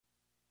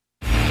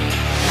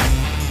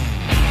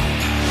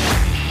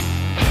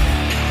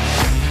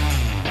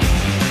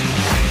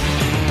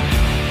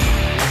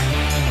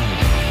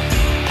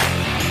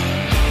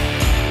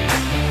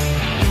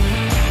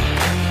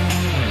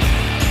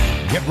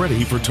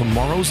ready for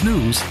tomorrow's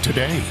news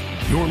today.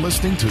 You're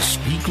listening to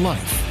Speak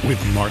Life with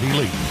Marty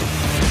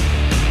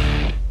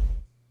Layton.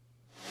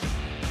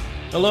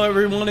 Hello,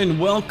 everyone, and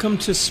welcome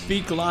to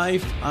Speak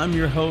Life. I'm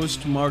your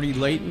host, Marty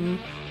Layton,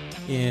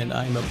 and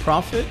I'm a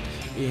prophet,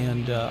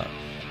 and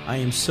I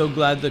am so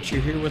glad that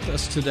you're here with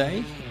us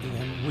today.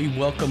 And we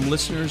welcome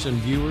listeners and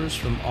viewers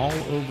from all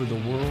over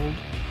the world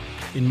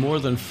in more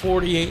than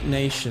 48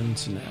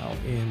 nations now.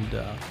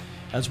 And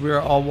as we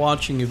are all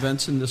watching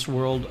events in this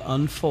world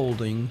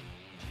unfolding,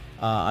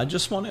 I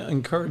just want to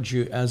encourage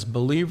you, as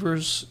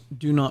believers,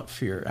 do not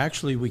fear.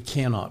 Actually, we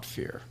cannot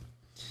fear.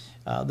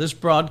 This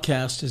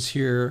broadcast is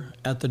here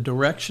at the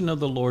direction of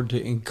the Lord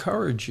to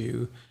encourage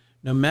you,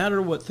 no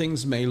matter what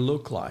things may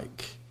look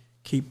like.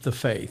 Keep the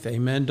faith.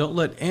 Amen. Don't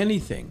let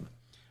anything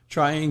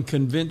try and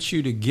convince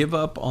you to give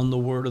up on the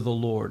word of the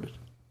Lord.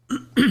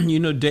 You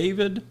know,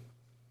 David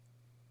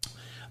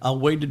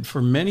waited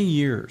for many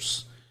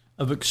years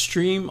of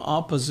extreme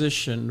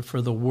opposition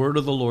for the word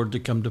of the Lord to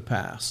come to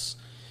pass.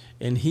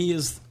 And he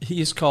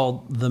is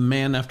called the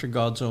man after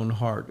God's own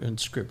heart in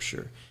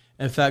Scripture.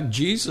 In fact,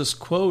 Jesus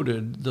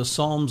quoted the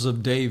Psalms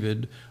of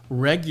David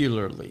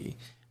regularly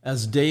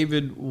as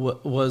David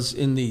was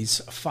in these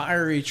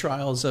fiery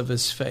trials of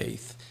his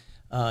faith.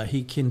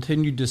 He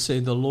continued to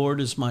say, "The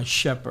Lord is my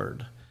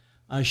shepherd,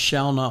 I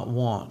shall not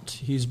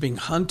want." He's being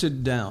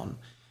hunted down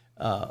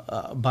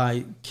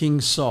by King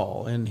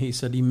Saul. And he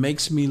said, the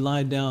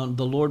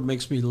Lord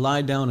makes me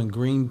lie down in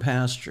green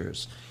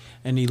pastures,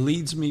 and he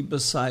leads me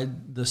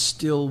beside the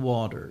still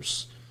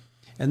waters.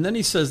 And then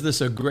he says this,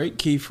 a great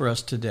key for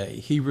us today.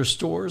 He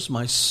restores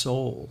my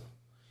soul.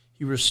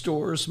 He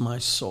restores my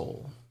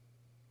soul.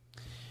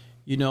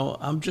 You know,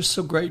 I'm just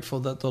so grateful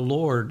that the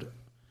Lord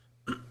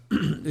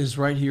is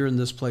right here in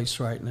this place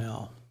right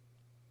now.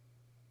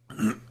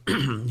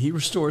 He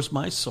restores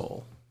my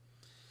soul.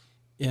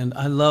 And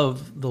I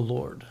love the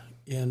Lord.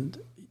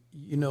 And,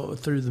 you know,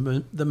 through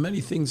the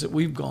many things that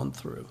we've gone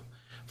through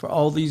for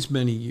all these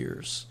many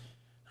years,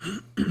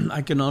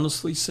 I can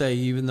honestly say,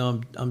 even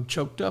though I'm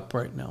choked up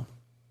right now,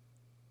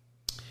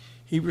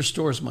 he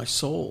restores my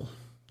soul.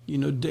 You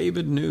know,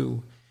 David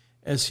knew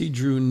as he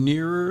drew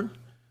nearer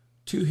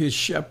to his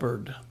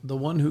shepherd, the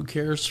one who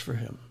cares for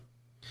him,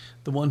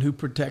 the one who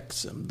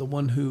protects him, the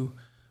one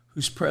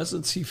whose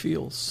presence he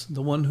feels,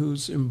 the one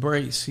whose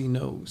embrace he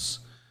knows.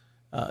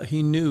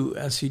 He knew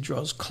as he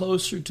draws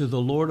closer to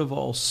the Lord of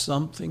all,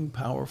 something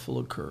powerful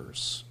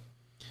occurs.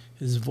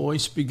 His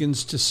voice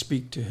begins to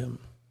speak to him.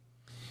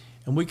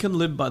 And we can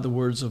live by the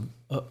words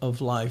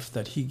of life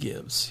that he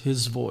gives,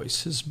 his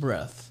voice, his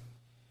breath,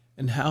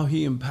 and how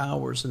he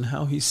empowers and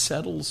how he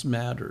settles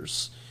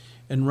matters.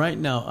 And right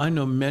now, I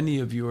know many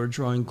of you are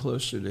drawing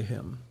closer to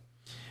him,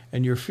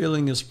 and you're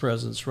feeling his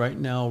presence right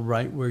now,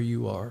 right where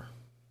you are.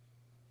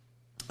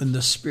 And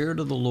the Spirit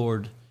of the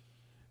Lord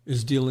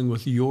is dealing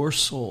with your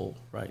soul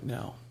right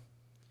now.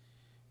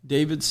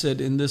 David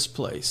said, in this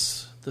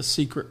place, the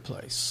secret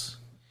place,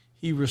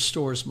 he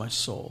restores my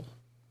soul.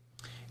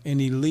 And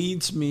he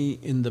leads me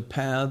in the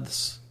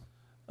paths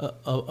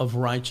of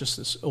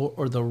righteousness,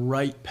 or the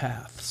right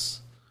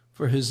paths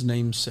for his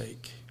name's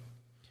sake.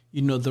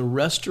 You know, the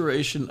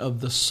restoration of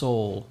the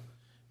soul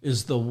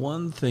is the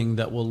one thing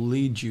that will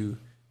lead you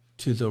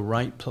to the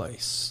right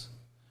place.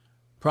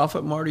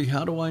 Prophet Marty,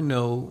 how do I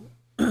know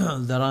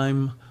that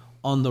I'm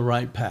on the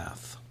right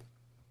path?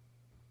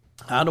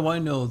 How do I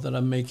know that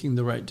I'm making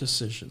the right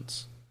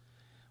decisions?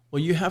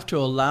 Well, you have to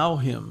allow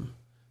him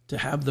to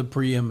have the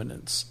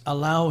preeminence.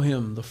 Allow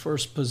him the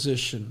first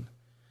position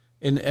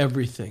in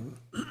everything.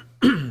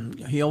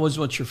 He always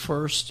wants your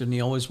first, and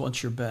he always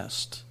wants your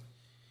best.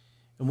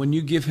 And when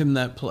you give him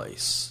that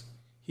place,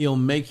 he'll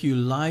make you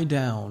lie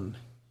down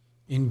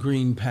in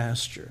green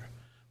pasture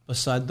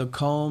beside the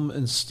calm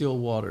and still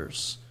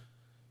waters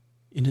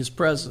in his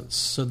presence,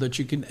 so that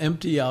you can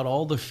empty out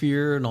all the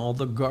fear and all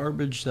the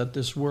garbage that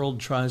this world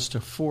tries to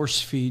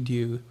force feed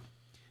you,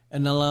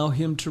 and allow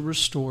him to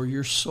restore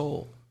your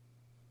soul.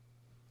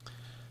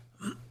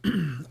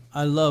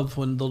 I love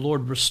when the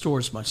Lord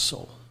restores my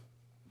soul.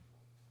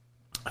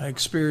 I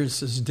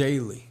experience this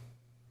daily.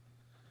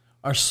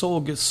 Our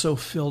soul gets so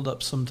filled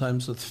up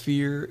sometimes with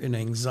fear and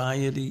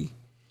anxiety,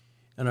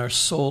 and our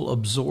soul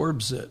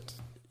absorbs it,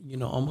 you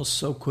know, almost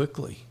so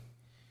quickly.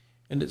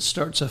 And it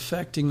starts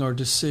affecting our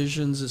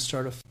decisions. It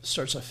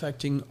starts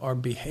affecting our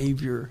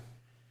behavior.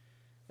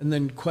 And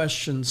then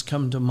questions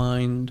come to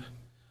mind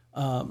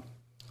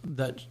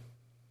that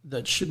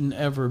shouldn't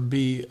ever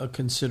be a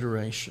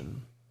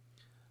consideration.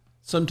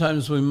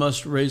 Sometimes we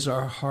must raise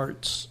our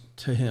hearts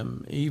to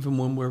him, even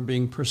when we're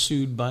being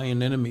pursued by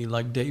an enemy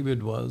like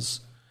David was,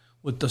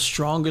 with the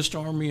strongest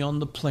army on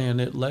the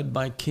planet, led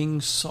by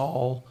King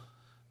Saul,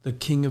 the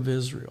king of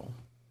Israel.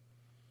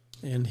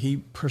 And he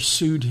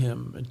pursued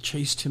him and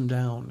chased him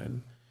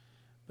down.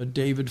 But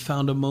David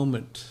found a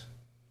moment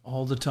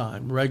all the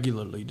time,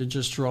 regularly, to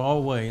just draw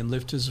away and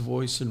lift his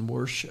voice in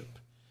worship,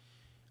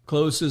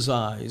 close his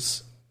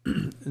eyes,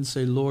 and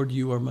say, "Lord,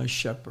 you are my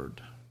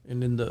shepherd."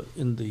 And in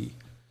the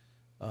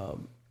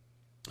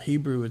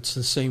Hebrew, it's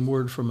the same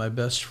word for my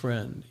best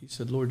friend. He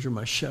said, Lord, you're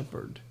my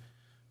shepherd.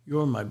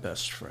 You're my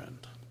best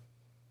friend.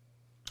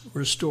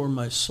 Restore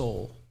my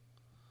soul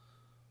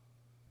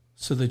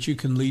so that you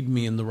can lead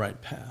me in the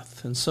right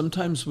path. And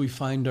sometimes we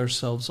find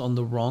ourselves on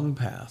the wrong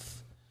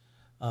path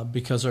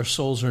because our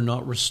souls are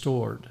not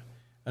restored.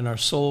 And our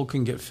soul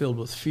can get filled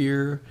with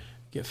fear,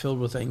 get filled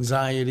with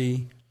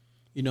anxiety.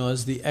 You know,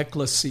 as the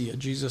ecclesia,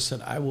 Jesus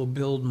said, I will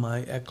build my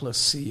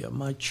ecclesia,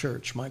 my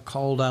church, my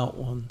called out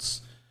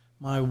ones,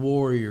 my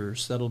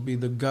warriors, that'll be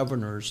the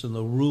governors and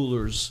the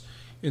rulers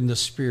in the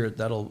spirit,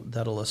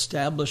 that'll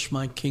establish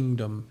my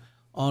kingdom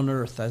on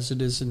earth as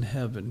it is in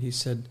heaven. He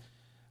said,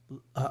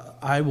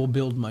 I will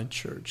build my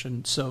church.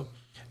 And so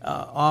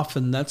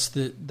often that's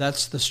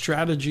the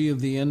strategy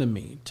of the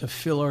enemy, to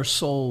fill our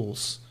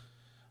souls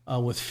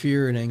with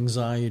fear and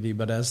anxiety.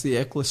 But as the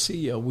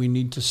ecclesia, we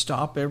need to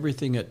stop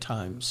everything at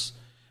times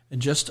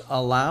and just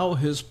allow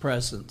his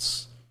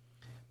presence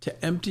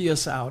to empty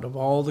us out of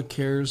all the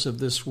cares of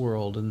this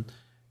world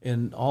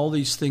and all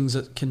these things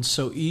that can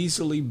so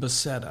easily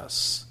beset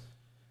us,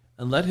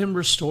 and let him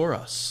restore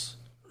us.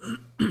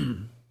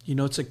 You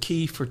know, it's a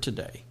key for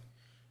today.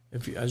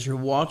 As you're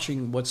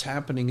watching what's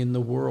happening in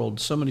the world,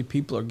 so many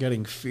people are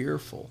getting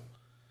fearful.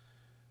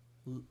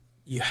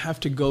 You have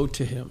to go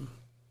to him.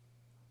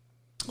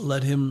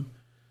 Let him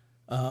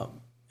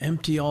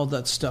empty all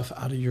that stuff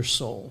out of your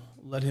soul.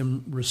 Let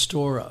him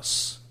restore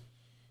us.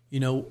 You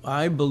know,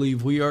 I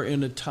believe we are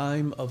in a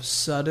time of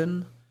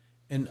sudden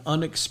and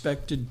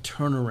unexpected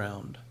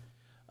turnaround,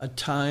 a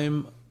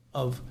time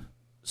of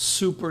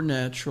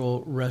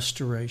supernatural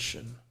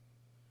restoration.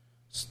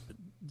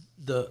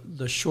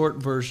 The short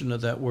version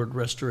of that word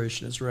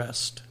restoration is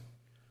rest.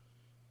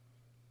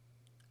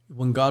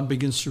 When God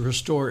begins to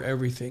restore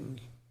everything,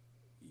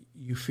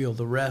 you feel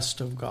the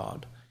rest of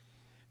God.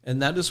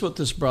 And that is what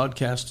this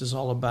broadcast is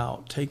all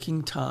about,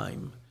 taking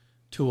time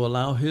to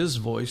allow his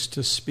voice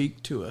to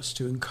speak to us,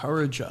 to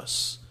encourage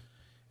us,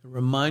 and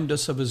remind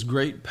us of his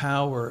great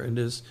power and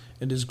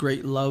his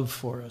great love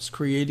for us,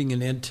 creating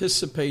an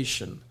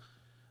anticipation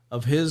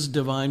of his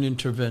divine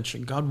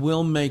intervention. God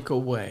will make a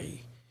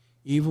way,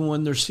 even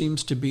when there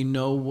seems to be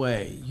no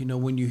way. You know,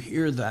 when you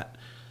hear that,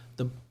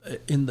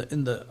 in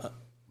the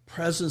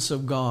presence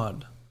of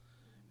God,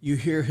 you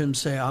hear him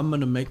say, I'm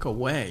going to make a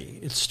way.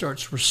 It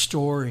starts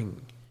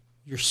restoring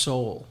your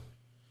soul.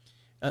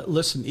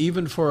 Listen,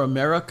 even for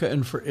America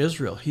and for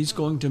Israel, he's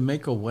going to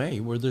make a way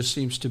where there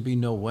seems to be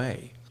no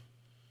way.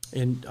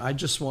 And I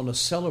just want to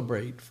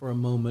celebrate for a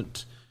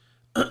moment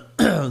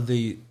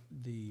the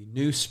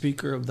new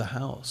Speaker of the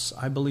House.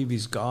 I believe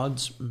he's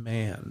God's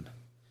man.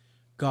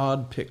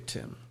 God picked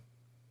him.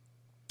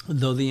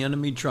 Though the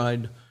enemy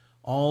tried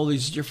all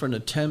these different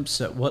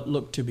attempts at what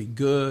looked to be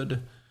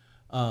good,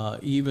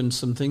 even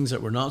some things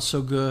that were not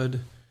so good,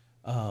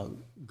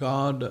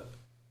 God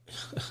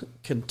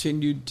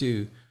continued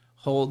to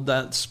hold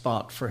that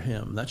spot for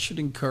him. That should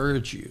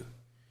encourage you.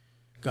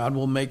 God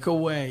will make a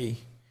way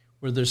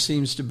where there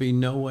seems to be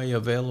no way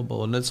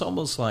available. And it's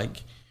almost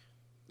like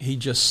he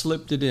just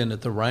slipped it in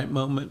at the right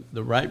moment,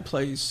 the right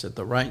place, at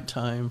the right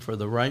time, for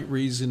the right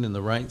reason, in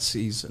the right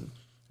season.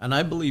 And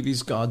I believe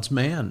he's God's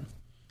man.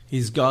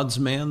 He's God's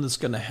man that's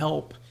going to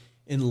help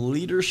in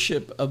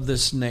leadership of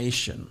this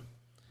nation.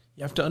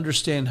 You have to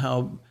understand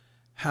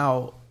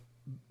how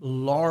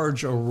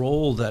large a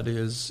role that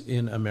is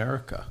in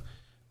America.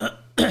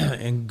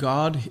 And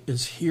God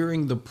is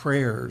hearing the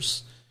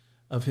prayers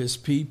of his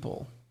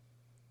people.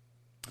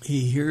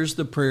 He hears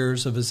the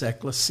prayers of his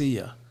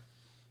ecclesia,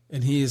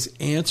 and he is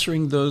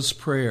answering those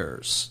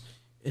prayers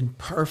in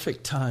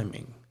perfect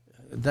timing.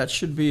 That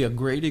should be a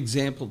great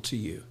example to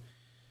you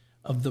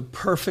of the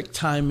perfect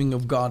timing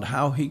of God,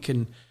 how he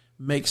can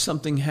make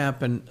something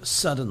happen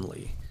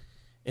suddenly.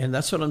 And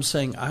that's what I'm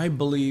saying. I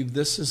believe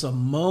this is a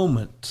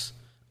moment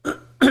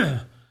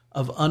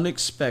of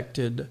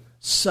unexpected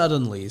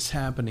suddenlies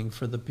happening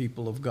for the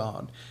people of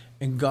God.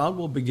 And God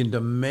will begin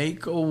to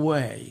make a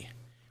way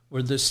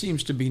where there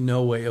seems to be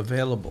no way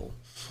available,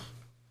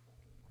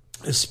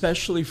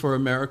 especially for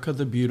America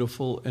the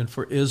Beautiful and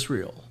for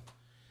Israel,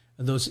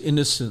 and those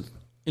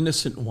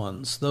innocent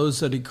ones, those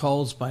that he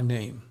calls by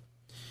name.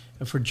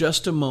 And for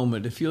just a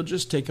moment, if you'll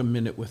just take a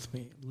minute with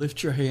me,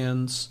 lift your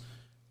hands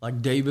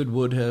like David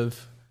would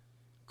have,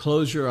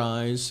 close your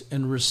eyes,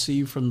 and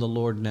receive from the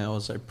Lord now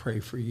as I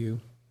pray for you.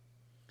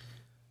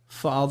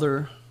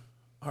 Father,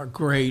 our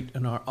great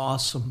and our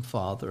awesome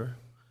Father,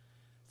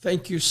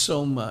 thank you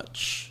so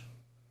much.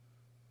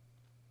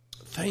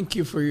 Thank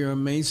you for your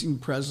amazing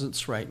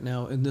presence right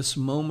now in this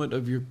moment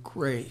of your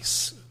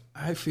grace.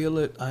 I feel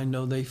it. I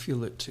know they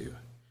feel it too.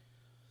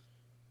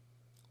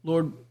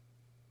 Lord,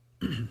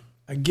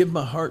 I give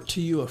my heart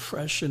to you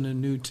afresh and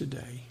anew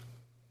today.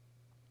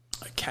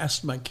 I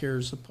cast my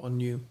cares upon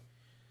you,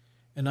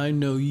 and I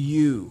know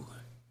you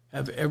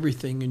have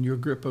everything in your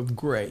grip of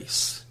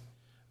grace,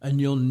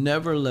 and you'll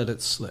never let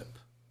it slip.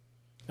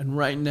 And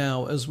right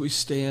now, as we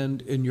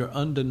stand in your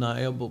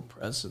undeniable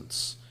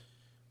presence,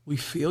 we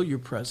feel your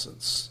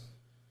presence.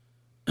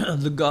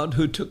 The God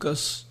who took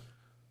us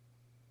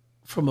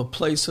from a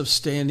place of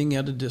standing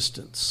at a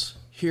distance,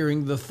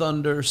 hearing the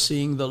thunder,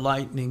 seeing the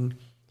lightning,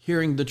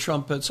 hearing the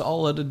trumpets,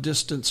 all at a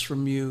distance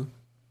from you.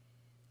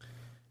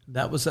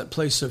 That was that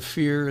place of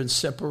fear and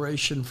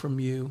separation from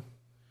you.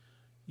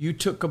 You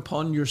took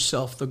upon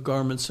yourself the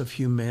garments of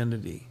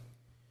humanity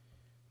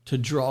to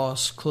draw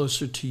us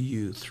closer to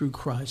you through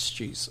Christ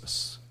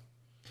Jesus.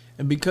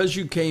 And because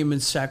you came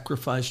and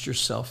sacrificed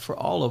yourself for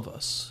all of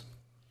us,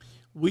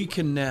 we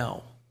can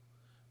now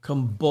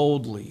come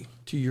boldly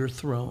to your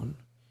throne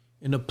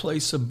in a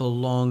place of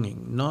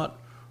belonging, not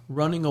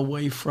running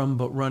away from,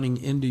 but running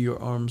into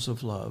your arms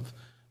of love.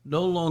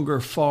 No longer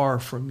far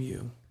from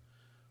you,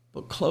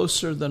 but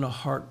closer than a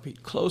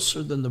heartbeat,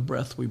 closer than the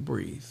breath we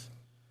breathe.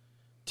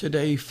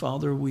 Today,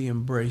 Father, we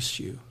embrace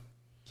you,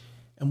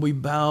 and we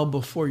bow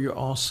before your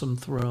awesome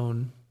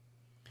throne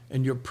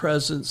and your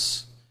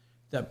presence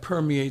that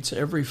permeates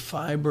every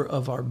fiber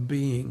of our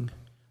being,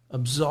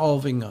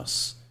 absolving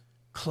us,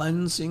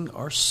 cleansing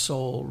our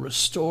soul,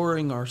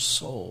 restoring our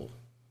soul.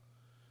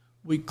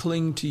 We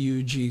cling to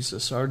you,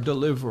 Jesus, our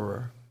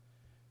deliverer,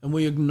 and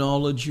we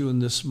acknowledge you in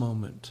this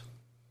moment.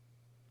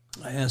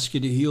 I ask you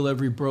to heal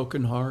every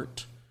broken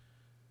heart,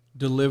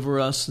 deliver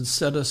us and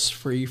set us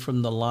free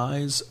from the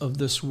lies of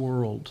this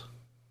world.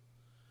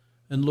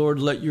 And Lord,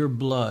 let your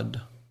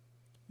blood,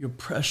 your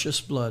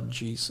precious blood,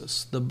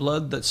 Jesus, the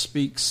blood that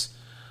speaks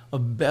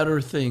of better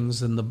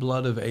things than the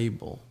blood of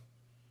Abel,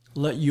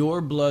 let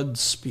your blood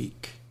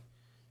speak.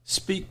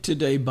 Speak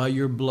today by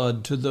your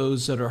blood to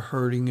those that are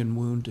hurting and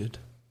wounded.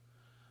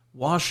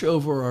 Wash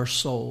over our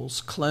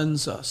souls,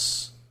 cleanse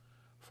us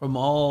from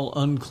all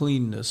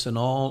uncleanness and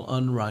all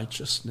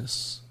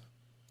unrighteousness.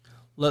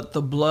 Let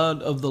the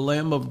blood of the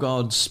Lamb of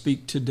God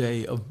speak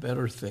today of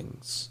better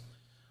things.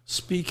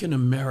 Speak in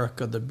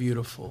America the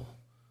beautiful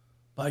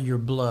by your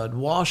blood.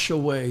 Wash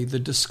away the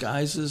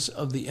disguises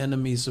of the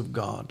enemies of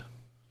God.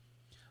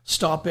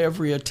 Stop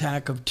every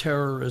attack of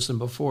terrorism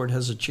before it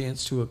has a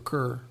chance to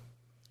occur.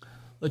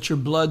 Let your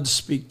blood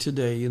speak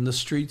today in the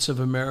streets of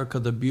America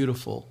the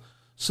beautiful,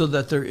 so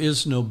that there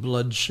is no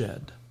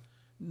bloodshed,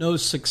 no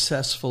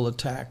successful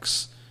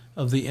attacks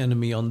of the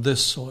enemy on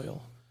this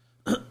soil.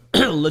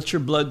 Let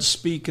your blood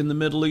speak in the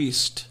Middle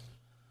East.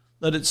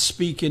 Let it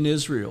speak in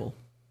Israel.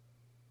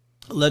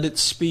 Let it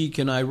speak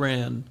in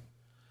Iran.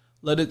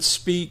 Let it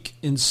speak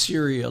in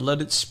Syria. Let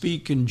it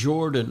speak in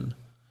Jordan.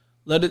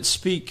 Let it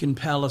speak in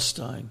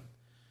Palestine.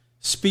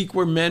 Speak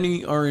where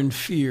many are in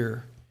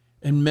fear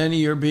and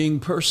many are being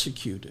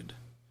persecuted.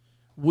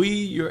 We,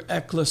 your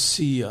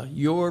ecclesia,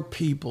 your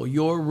people,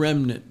 your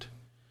remnant,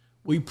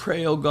 we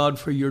pray, O God,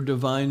 for your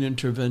divine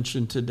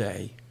intervention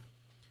today.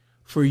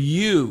 For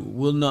you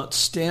will not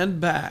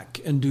stand back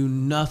and do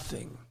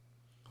nothing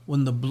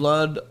when the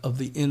blood of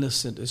the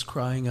innocent is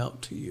crying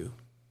out to you.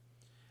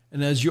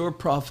 And as your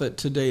prophet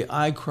today,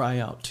 I cry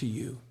out to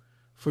you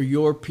for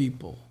your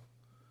people.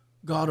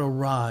 God,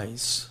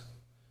 arise.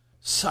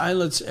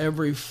 Silence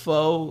every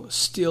foe,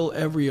 still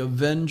every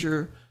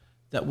avenger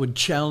that would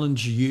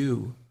challenge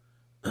you.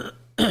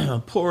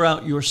 Pour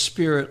out your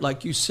spirit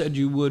like you said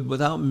you would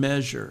without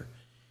measure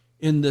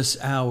in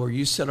this hour.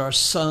 You said our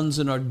sons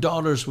and our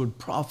daughters would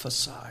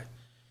prophesy,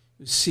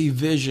 see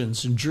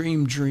visions and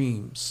dream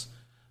dreams.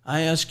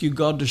 I ask you,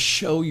 God, to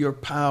show your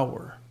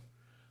power.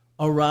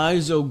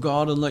 Arise, O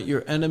God, and let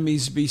your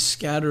enemies be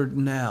scattered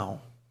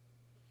now.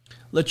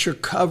 Let your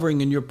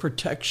covering and your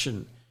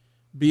protection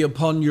be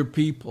upon your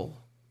people.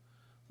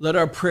 Let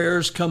our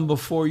prayers come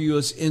before you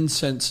as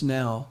incense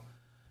now,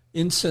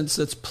 incense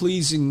that's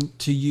pleasing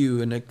to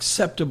you, an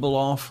acceptable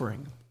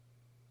offering.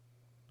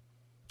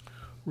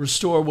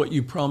 Restore what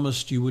you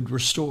promised you would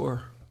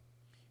restore,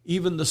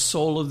 even the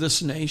soul of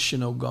this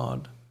nation, O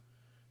God.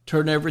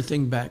 Turn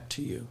everything back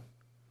to you.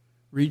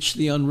 Reach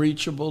the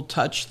unreachable,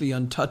 touch the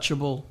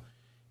untouchable,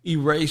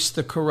 erase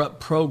the corrupt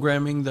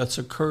programming that's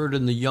occurred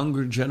in the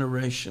younger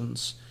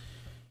generations.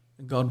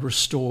 And God,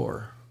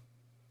 restore,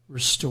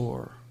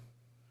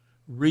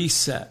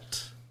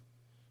 reset,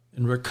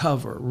 and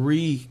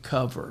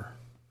recover.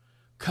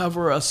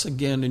 Cover us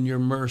again in your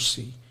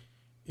mercy,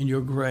 in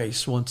your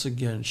grace once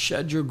again.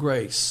 Shed your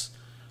grace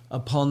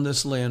upon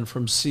this land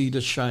from sea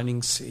to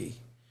shining sea.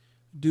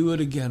 Do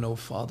it again, O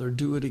Father,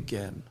 do it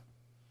again.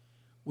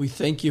 We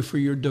thank you for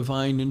your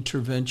divine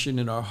intervention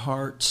in our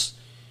hearts,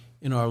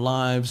 in our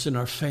lives, in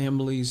our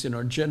families, in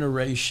our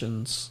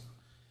generations.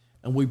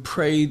 And we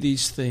pray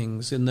these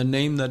things in the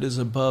name that is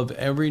above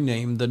every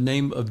name, the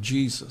name of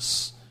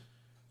Jesus,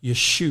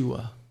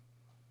 Yeshua.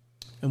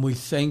 And we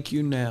thank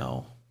you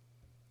now.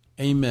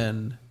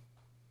 Amen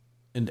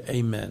and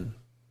amen.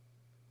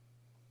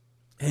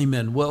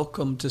 Amen.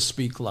 Welcome to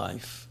Speak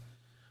Life.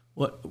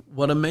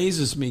 What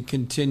amazes me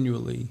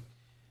continually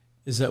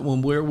is that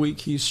when we're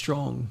weak, he's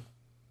strong.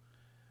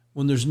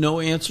 When there's no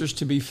answers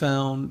to be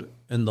found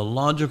and the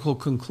logical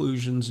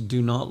conclusions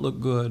do not look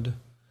good,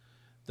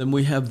 then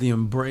we have the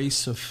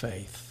embrace of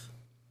faith.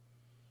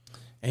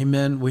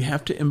 Amen. We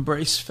have to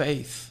embrace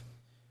faith.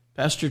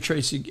 Pastor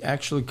Tracy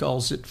actually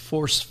calls it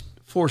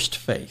forced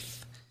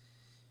faith.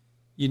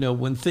 You know,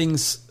 when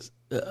things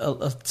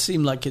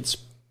seem like it's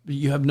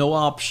You have no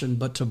option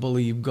but to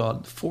believe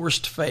God.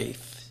 Forced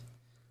faith.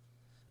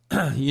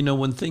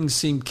 When things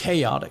seem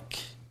chaotic,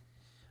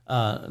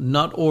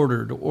 not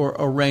ordered or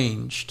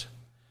arranged,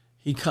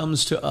 he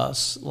comes to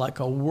us like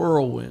a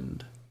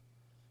whirlwind,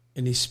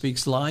 and he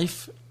speaks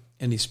life,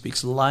 and he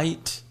speaks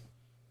light,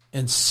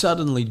 and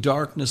suddenly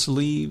darkness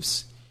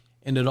leaves,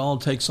 and it all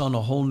takes on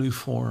a whole new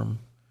form.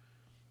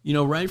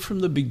 Right from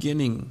the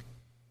beginning,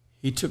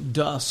 he took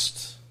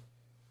dust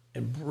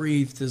and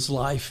breathed his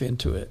life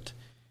into it,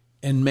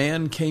 and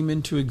man came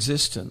into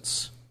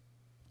existence.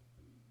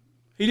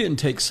 He didn't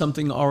take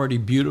something already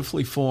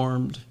beautifully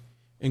formed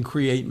and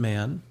create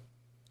man,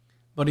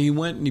 but he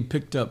went and he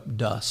picked up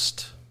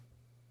dust.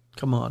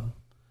 Come on.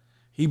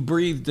 He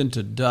breathed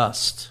into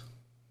dust,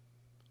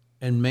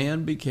 and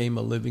man became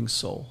a living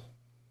soul.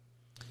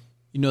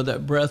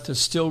 That breath is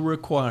still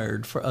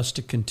required for us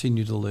to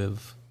continue to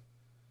live.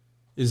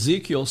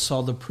 Ezekiel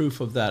saw the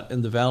proof of that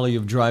in the valley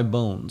of dry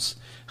bones,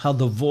 how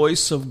the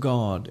voice of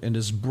God and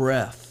his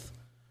breath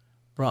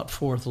brought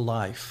forth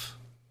life.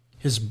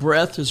 His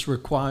breath is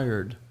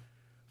required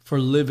for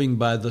living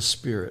by the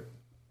Spirit.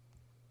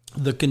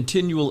 The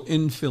continual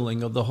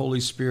infilling of the Holy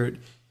Spirit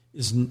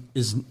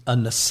is a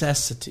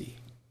necessity.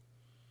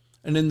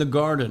 And in the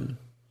garden,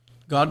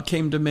 God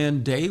came to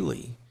man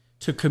daily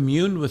to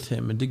commune with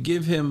him and to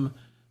give him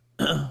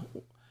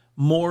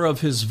more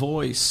of his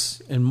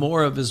voice and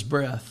more of his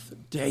breath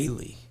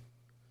daily.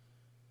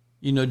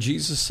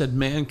 Jesus said,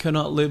 man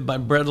cannot live by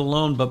bread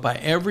alone, but by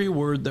every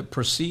word that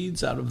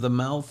proceeds out of the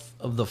mouth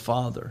of the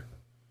Father.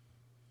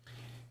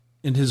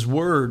 And his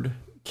word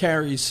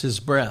carries his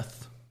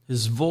breath.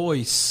 His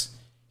voice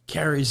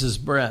carries his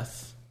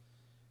breath.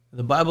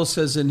 The Bible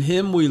says, in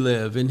him we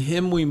live, in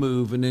him we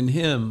move, and in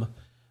him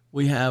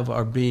we have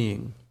our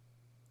being.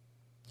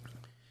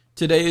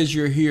 Today, as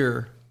you're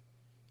here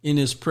in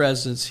his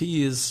presence,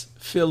 he is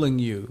filling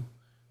you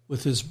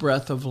with his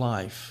breath of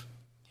life,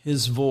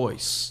 his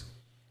voice.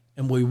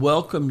 And we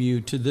welcome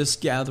you to this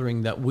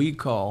gathering that we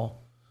call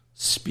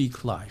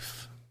Speak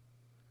Life.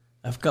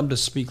 I've come to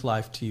speak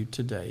life to you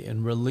today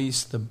and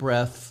release the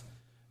breath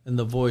and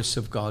the voice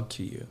of God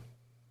to you.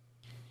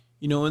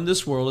 In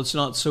this world, it's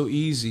not so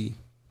easy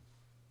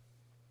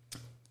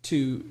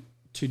to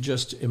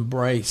just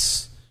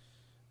embrace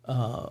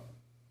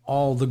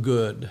all the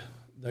good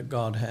that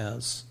God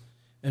has.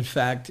 In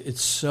fact,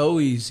 it's so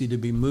easy to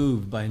be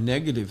moved by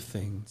negative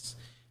things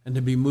and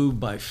to be moved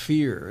by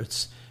fear.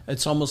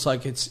 It's almost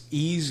like it's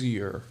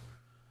easier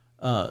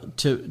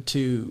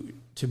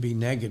to be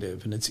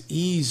negative, and it's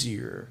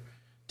easier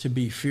to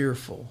be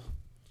fearful.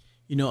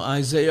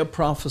 Isaiah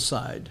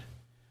prophesied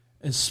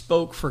and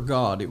spoke for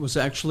God. It was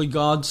actually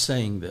God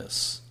saying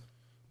this.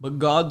 But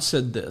God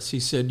said this. He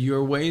said,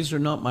 your ways are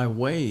not my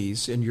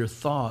ways, and your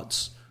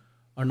thoughts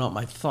are not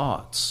my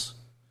thoughts.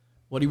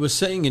 What he was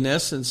saying in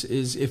essence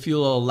is, if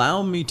you'll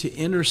allow me to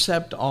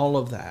intercept all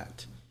of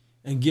that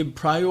and give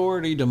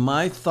priority to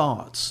my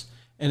thoughts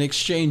and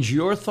exchange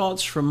your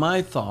thoughts for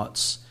my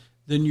thoughts,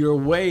 then your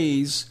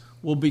ways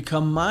will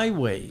become my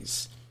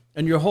ways,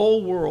 and your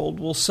whole world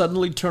will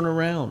suddenly turn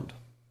around.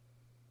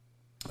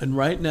 And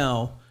right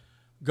now,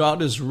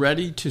 God is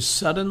ready to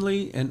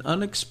suddenly and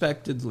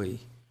unexpectedly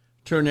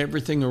turn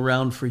everything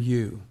around for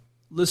you.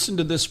 Listen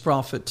to this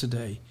prophet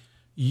today.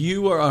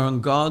 You are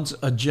on God's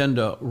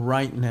agenda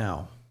right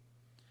now.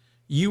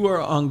 You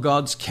are on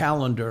God's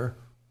calendar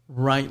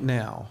right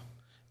now.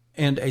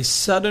 And a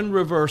sudden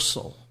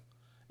reversal,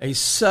 a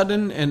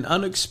sudden and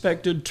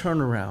unexpected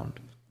turnaround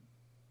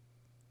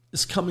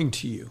is coming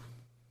to you.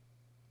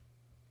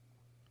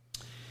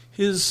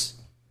 His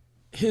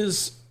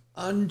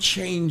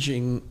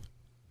unchanging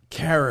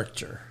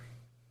character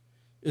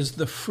is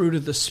the fruit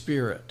of the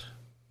Spirit: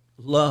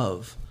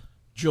 love,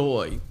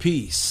 joy,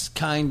 peace,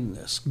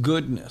 kindness,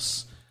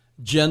 goodness,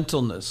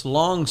 gentleness,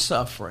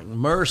 long-suffering,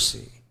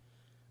 mercy,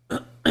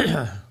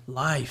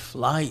 life,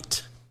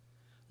 light.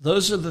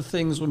 Those are the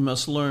things we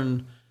must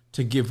learn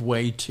to give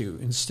way to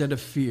instead of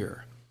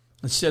fear,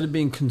 instead of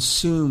being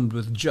consumed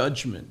with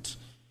judgment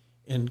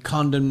and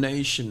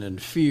condemnation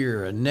and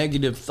fear and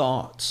negative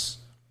thoughts.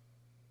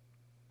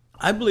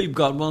 I believe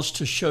God wants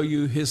to show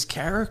you his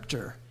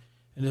character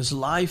and his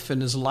life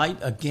and his light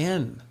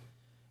again.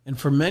 And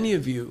for many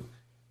of you,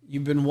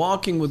 you've been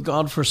walking with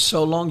God for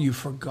so long, you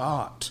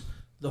forgot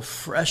the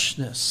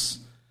freshness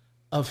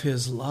of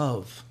his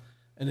love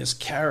and his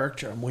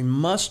character. And we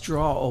must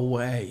draw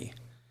away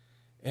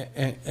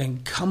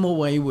and come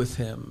away with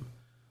him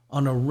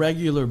on a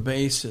regular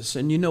basis.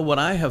 And what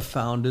I have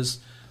found is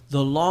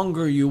the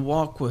longer you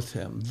walk with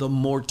him, the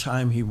more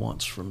time he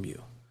wants from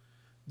you,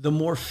 the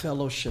more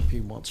fellowship he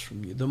wants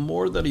from you, the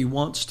more that he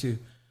wants to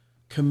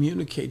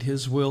communicate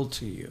his will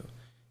to you,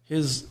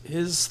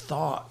 his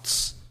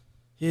thoughts,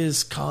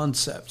 his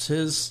concepts,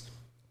 his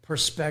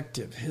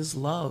perspective, his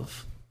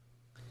love,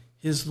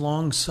 his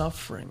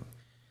long-suffering,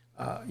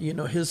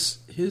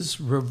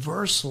 his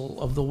reversal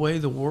of the way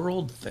the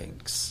world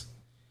thinks.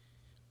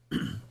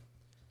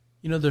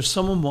 There's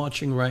someone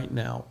watching right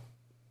now,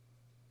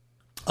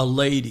 a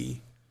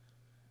lady,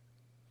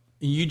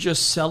 and you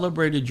just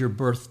celebrated your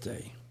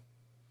birthday.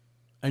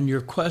 and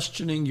you're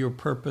questioning your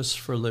purpose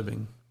for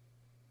living.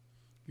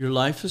 Your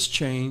life has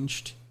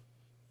changed.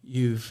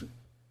 You've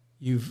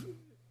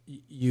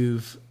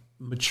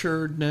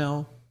matured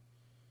now.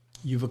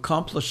 You've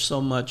accomplished so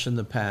much in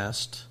the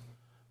past,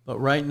 but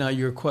right now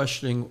you're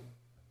questioning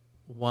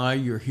why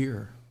you're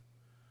here.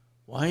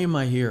 Why am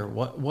I here?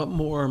 What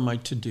more am I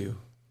to do?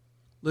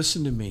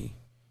 Listen to me.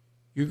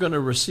 You're going to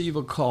receive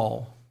a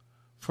call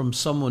from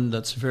someone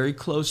that's very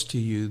close to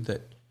you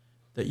that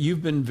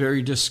you've been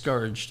very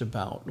discouraged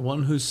about,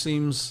 one who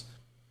seems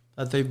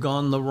that they've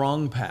gone the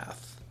wrong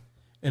path,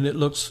 and it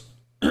looks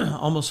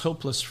almost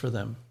hopeless for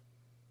them.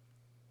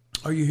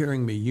 Are you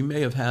hearing me? You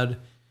may have had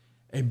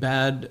a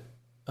bad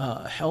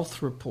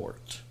health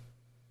report,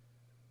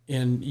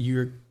 and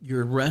you're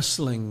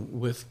wrestling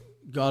with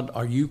God.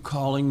 Are you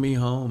calling me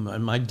home?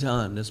 Am I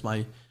done? Is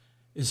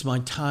my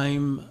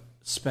time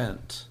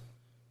spent?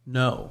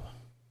 No.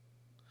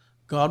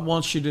 God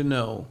wants you to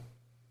know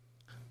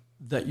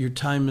that your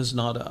time is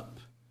not up,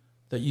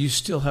 that you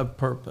still have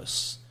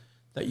purpose,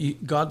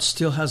 that God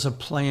still has a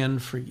plan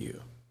for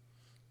you.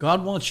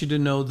 God wants you to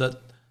know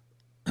that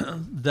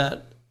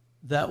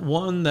that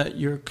one that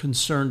you're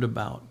concerned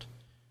about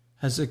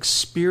has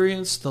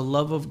experienced the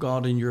love of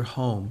God in your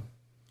home,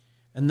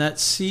 and that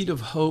seed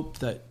of hope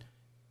that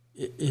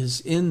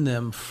is in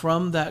them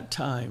from that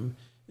time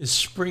is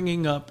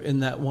springing up in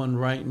that one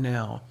right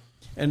now.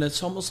 And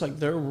it's almost like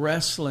they're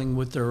wrestling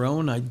with their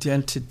own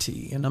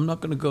identity. And I'm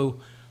not going to go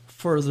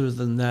further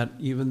than that,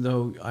 even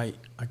though I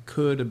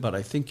could, but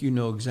I think you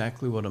know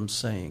exactly what I'm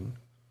saying.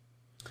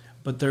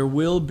 But there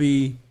will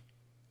be,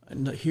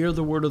 and hear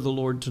the word of the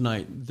Lord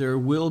tonight, there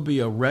will be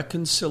a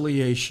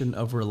reconciliation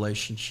of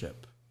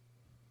relationship,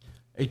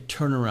 a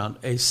turnaround,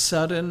 a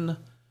sudden,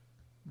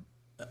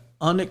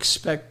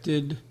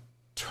 unexpected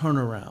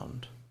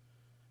turnaround.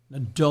 Now,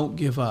 don't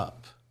give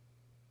up,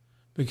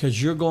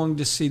 because you're going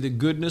to see the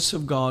goodness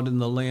of God in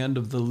the land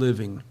of the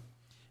living.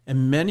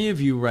 And many of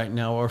you right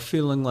now are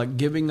feeling like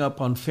giving up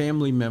on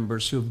family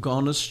members who have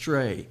gone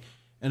astray,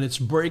 and it's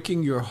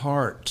breaking your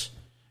heart.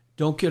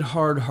 Don't get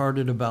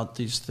hard-hearted about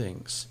these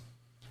things.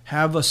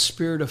 Have a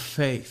spirit of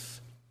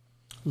faith.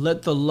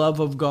 Let the love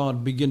of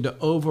God begin to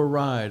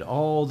override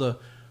all the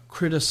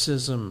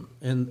criticism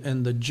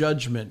and the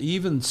judgment,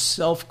 even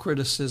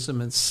self-criticism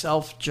and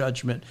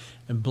self-judgment,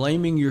 and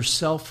blaming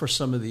yourself for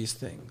some of these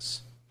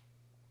things.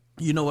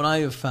 You know what I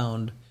have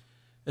found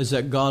is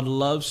that God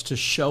loves to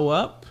show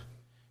up,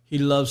 He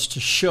loves to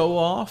show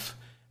off,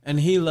 and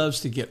He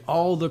loves to get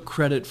all the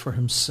credit for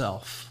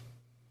Himself.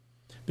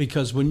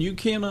 Because when you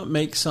cannot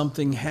make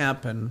something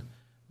happen,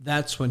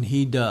 that's when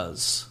He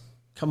does.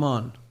 Come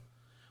on.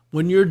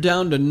 When you're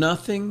down to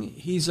nothing,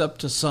 He's up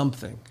to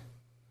something.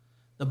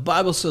 The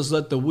Bible says,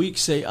 let the weak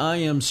say, I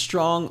am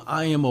strong,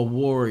 I am a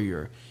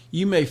warrior.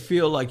 You may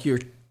feel like you're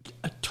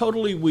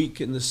totally weak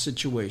in this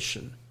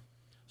situation.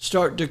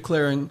 Start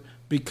declaring,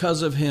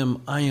 because of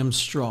Him, I am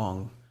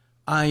strong.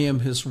 I am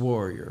His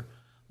warrior.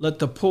 Let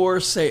the poor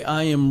say,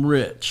 I am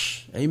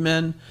rich.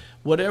 Amen.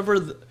 Whatever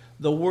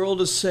the world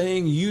is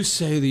saying, you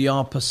say the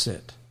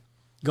opposite.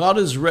 God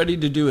is ready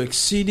to do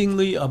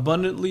exceedingly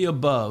abundantly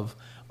above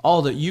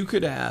all that you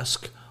could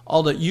ask,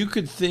 all that you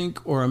could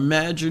think or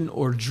imagine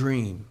or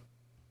dream.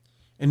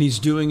 And He's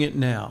doing it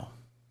now.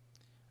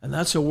 And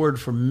that's a word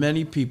for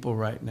many people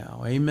right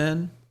now.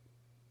 Amen.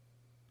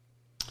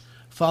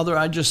 Father,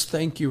 I just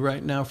thank you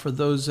right now for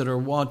those that are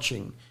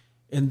watching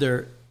and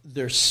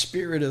their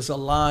spirit is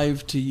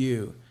alive to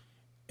you.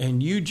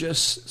 And you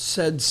just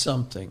said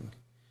something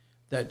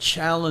that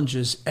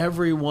challenges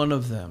every one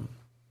of them,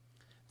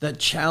 that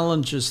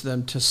challenges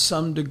them to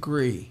some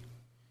degree.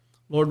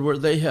 Lord, where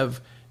they have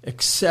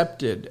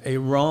accepted a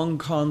wrong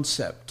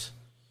concept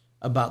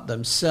about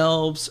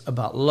themselves,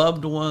 about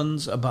loved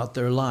ones, about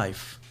their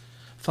life.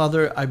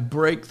 Father, I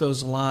break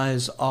those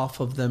lies off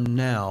of them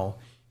now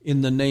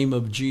in the name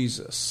of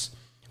Jesus.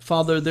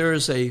 Father,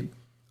 there's an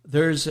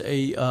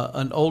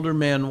older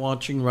man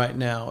watching right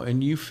now,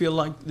 and you feel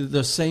like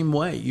the same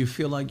way. You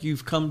feel like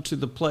you've come to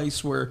the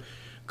place where,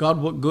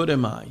 God, what good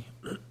am I?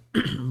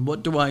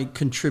 What do I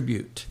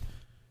contribute?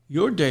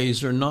 Your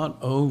days are not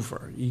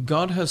over.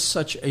 God has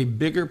such a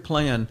bigger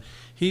plan.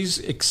 He's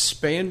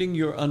expanding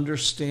your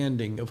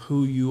understanding of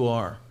who you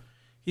are.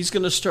 He's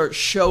going to start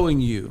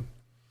showing you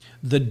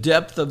the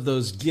depth of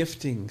those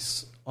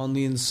giftings on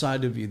the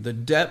inside of you, the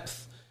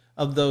depth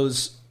of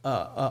those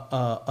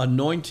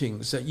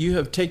anointings that you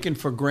have taken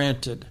for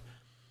granted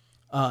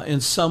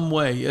in some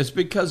way. It's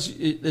because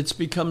it's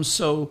become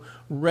so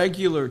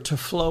regular to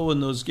flow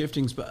in those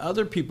giftings, but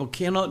other people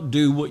cannot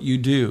do what you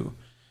do.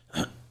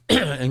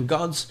 And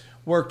God's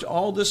worked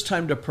all this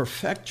time to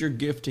perfect your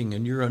gifting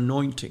and your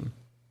anointing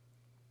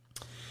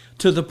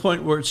to the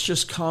point where it's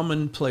just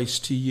commonplace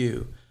to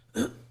you.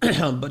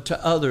 But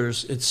to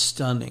others, it's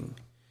stunning.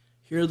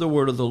 Hear the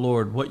word of the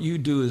Lord. What you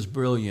do is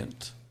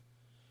brilliant.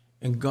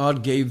 And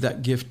God gave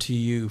that gift to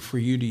you for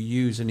you to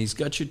use. And He's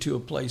got you to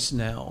a place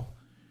now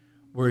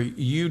where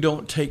you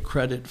don't take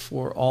credit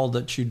for all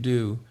that you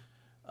do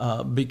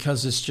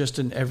because it's just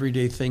an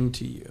everyday thing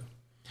to you.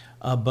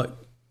 But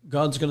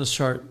God's going to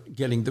start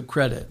getting the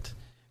credit,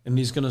 and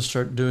he's going to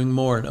start doing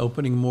more and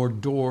opening more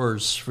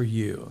doors for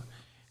you.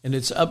 And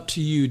it's up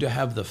to you to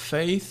have the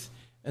faith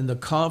and the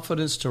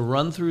confidence to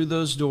run through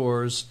those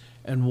doors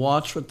and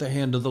watch what the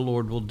hand of the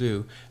Lord will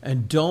do.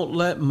 And don't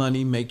let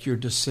money make your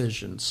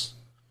decisions.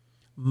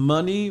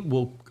 Money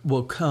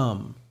will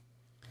come.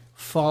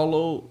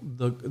 Follow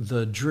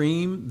the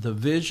dream, the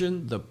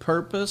vision, the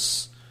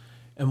purpose,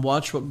 and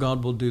watch what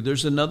God will do.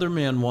 There's another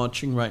man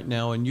watching right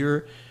now, and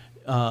you're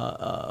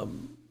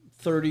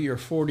 30 or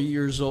 40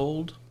 years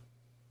old,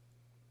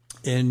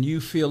 and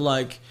you feel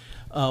like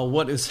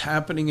what is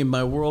happening in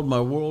my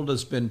world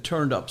has been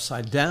turned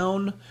upside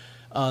down.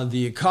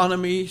 The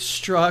economy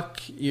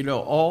struck,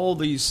 all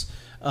these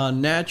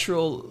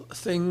natural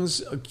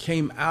things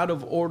came out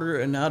of order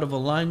and out of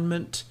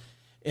alignment.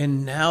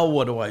 And now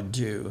what do I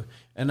do?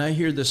 And I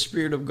hear the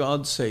Spirit of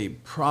God say,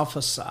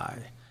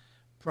 prophesy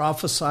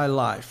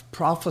life,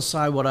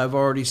 prophesy what I've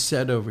already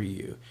said over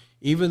you.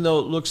 Even though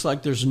it looks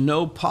like there's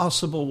no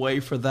possible way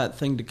for that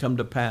thing to come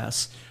to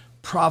pass,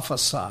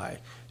 prophesy.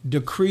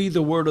 Decree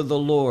the word of the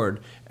Lord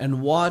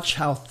and watch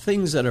how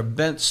things that are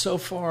bent so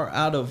far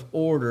out of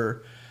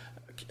order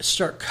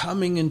start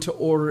coming into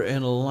order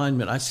and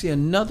alignment. I see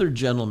another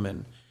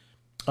gentleman,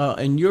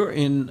 and you're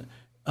in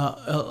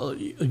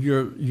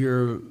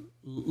your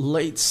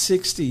late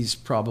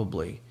 60s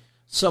probably,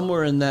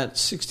 somewhere in that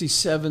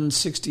 67,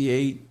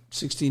 68,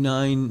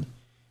 69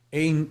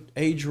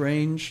 age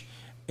range,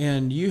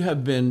 and you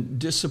have been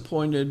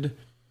disappointed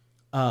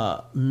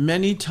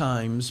many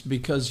times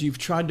because you've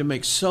tried to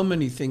make so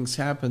many things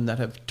happen that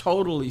have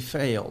totally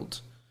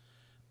failed.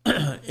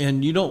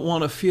 And you don't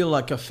want to feel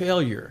like a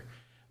failure,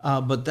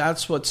 but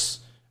that's what's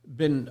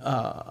been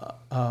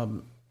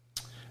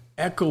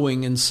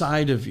echoing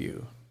inside of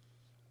you.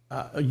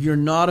 You're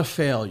not a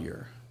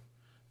failure.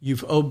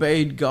 You've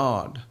obeyed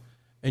God,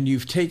 and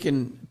you've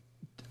taken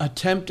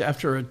attempt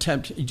after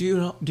attempt. Do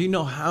you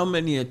know how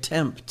many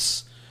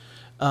attempts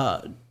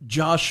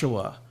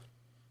Joshua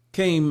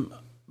came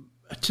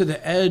to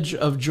the edge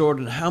of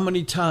Jordan? How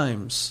many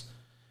times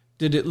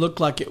did it look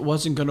like it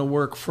wasn't going to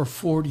work for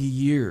 40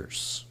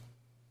 years?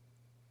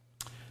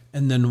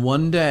 And then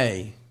one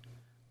day,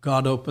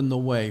 God opened the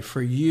way.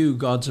 For you,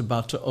 God's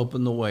about to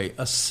open the way.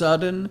 A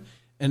sudden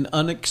and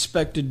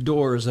unexpected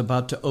door is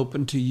about to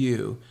open to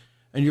you.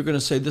 And you're going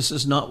to say, this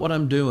is not what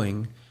I'm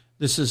doing.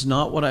 This is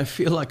not what I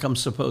feel like I'm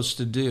supposed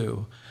to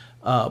do.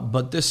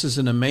 But this is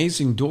an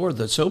amazing door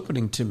that's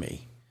opening to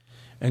me.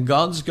 And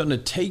God's going to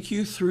take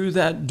you through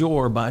that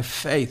door by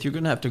faith. You're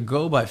going to have to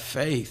go by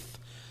faith.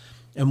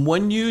 And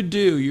when you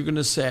do, you're going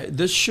to say,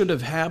 this should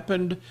have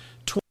happened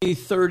 20,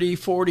 30,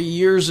 40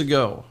 years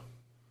ago.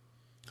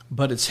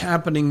 But it's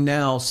happening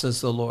now, says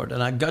the Lord.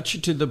 And I got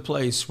you to the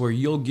place where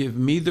you'll give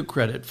me the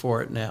credit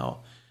for it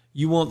now.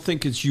 You won't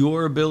think it's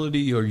your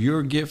ability or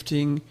your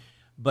gifting,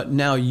 but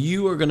now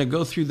you are going to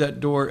go through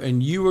that door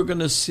and you are going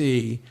to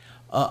see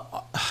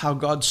how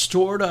God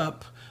stored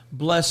up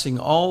blessing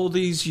all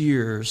these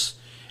years.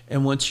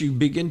 And once you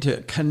begin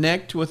to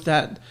connect with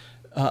that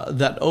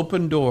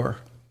open door,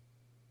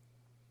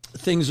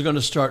 things are going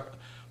to start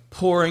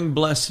pouring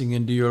blessing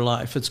into your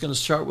life. It's going to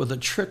start with a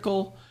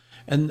trickle,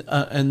 and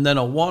then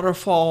a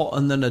waterfall,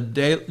 and then a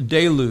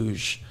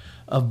deluge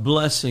of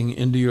blessing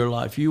into your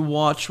life. You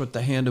watch what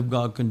the hand of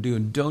God can do,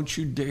 and don't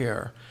you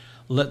dare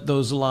let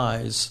those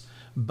lies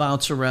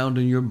bounce around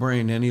in your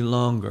brain any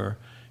longer.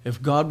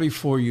 If God be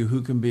for you,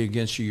 who can be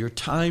against you? Your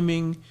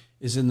timing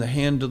is in the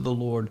hand of the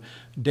Lord.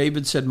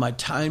 David said, my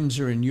times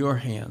are in your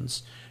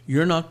hands.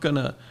 You're not going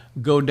to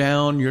go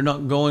down. You're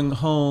not going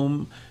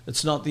home.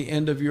 It's not the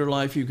end of your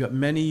life. You've got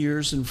many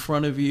years in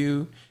front of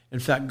you. In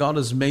fact, God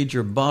has made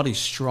your body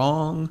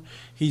strong.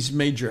 He's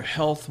made your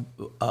health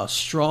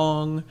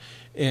strong.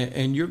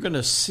 And you're going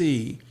to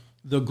see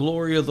the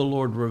glory of the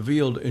Lord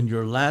revealed in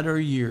your latter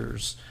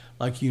years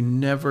like you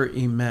never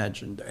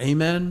imagined.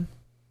 Amen?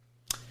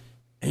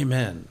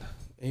 Amen.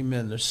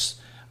 Amen.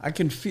 I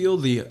can feel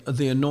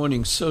the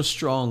anointing so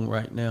strong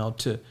right now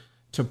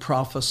to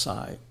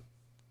prophesy.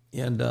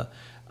 And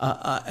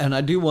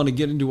I do want to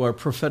get into our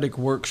prophetic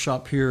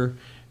workshop here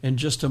in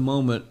just a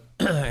moment,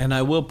 and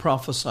I will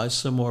prophesy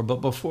some more. But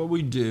before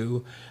we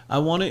do, I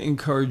want to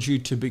encourage you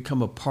to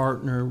become a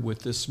partner with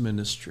this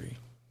ministry.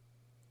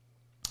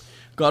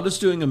 God is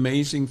doing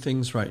amazing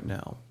things right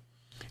now,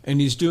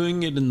 and He's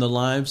doing it in the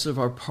lives of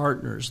our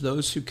partners,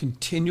 those who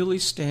continually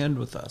stand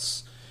with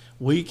us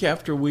week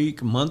after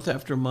week, month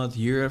after month,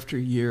 year after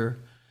year.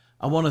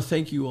 I want to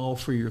thank you all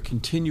for your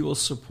continual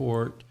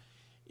support.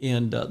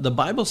 And the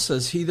Bible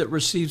says, he that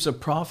receives a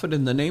prophet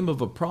in the name of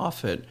a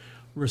prophet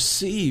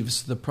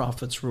receives the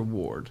prophet's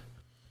reward.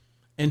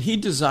 And He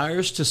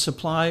desires to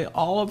supply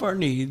all of our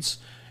needs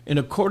in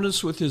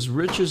accordance with His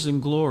riches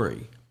and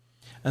glory.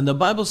 And the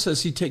Bible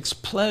says He takes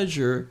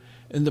pleasure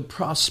in the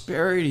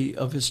prosperity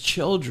of His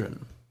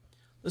children.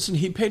 Listen,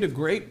 He paid a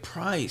great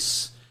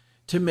price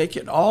to make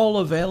it all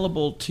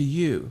available to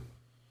you,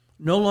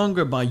 no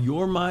longer by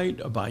your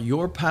might or by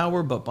your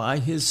power, but by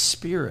His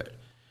Spirit.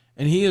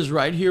 And He is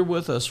right here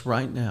with us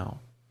right now.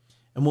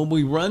 And when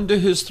we run to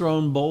his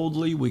throne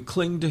boldly, we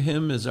cling to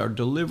him as our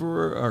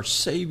deliverer, our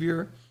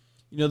savior.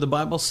 You know, the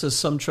Bible says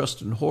some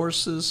trust in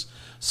horses,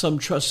 some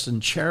trust in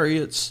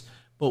chariots,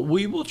 but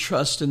we will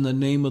trust in the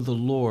name of the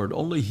Lord.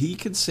 Only he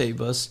can save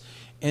us,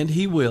 and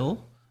he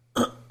will.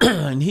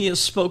 And he has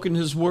spoken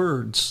his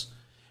words.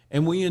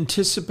 And we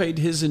anticipate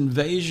his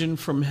invasion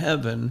from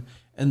heaven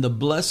and the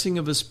blessing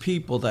of his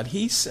people that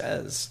he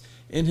says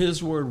in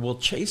his word will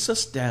chase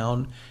us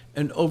down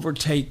and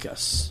overtake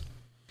us.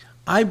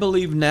 I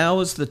believe now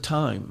is the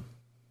time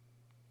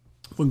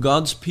when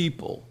God's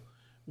people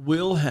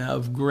will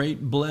have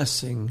great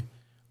blessing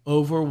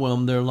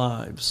overwhelm their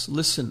lives.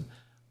 Listen,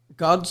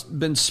 God's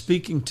been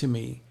speaking to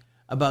me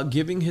about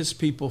giving his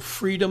people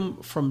freedom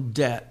from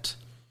debt.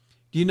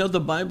 Do you know the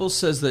Bible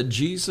says that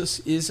Jesus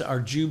is our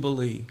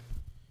Jubilee?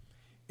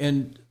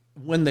 And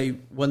when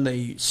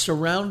they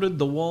surrounded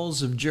the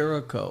walls of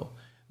Jericho,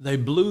 they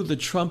blew the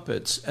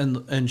trumpets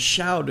and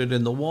shouted,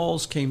 and the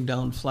walls came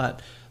down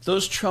flat.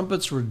 Those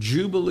trumpets were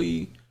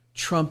Jubilee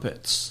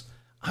trumpets.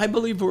 I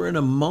believe we're in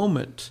a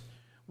moment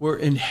where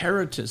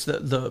inheritance,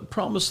 the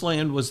promised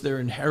land was their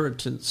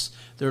inheritance,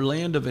 their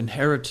land of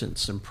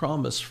inheritance and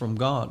promise from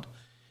God.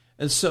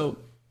 And so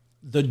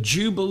the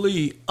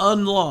Jubilee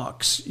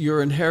unlocks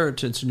your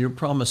inheritance and your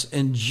promise,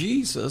 and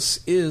Jesus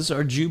is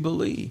our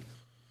Jubilee.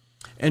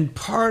 And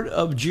part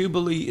of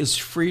Jubilee is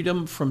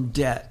freedom from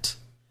debt.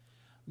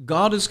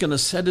 God is going to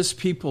set his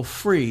people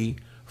free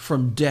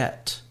from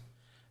debt.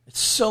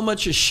 So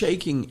much is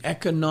shaking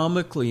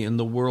economically in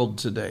the world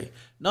today,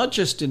 not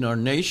just in our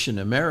nation,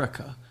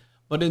 America,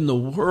 but in the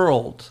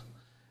world.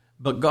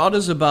 But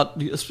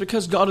it's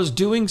because God is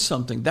doing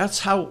something. That's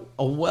how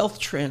a wealth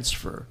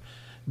transfer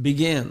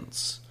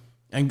begins.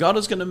 And God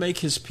is going to make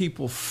his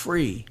people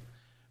free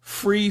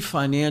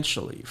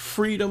financially,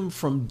 freedom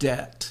from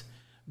debt.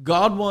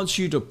 God wants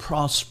you to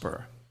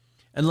prosper.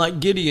 And like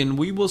Gideon,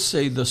 we will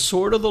say the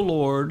sword of the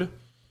Lord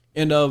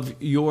and of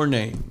your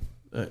name.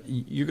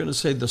 You're going to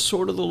say the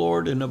sword of the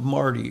Lord and of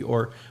Marty,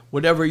 or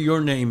whatever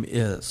your name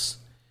is.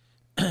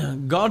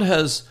 God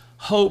has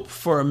hope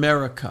for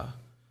America.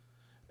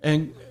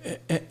 And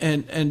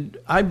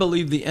I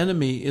believe the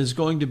enemy is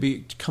going to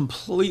be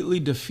completely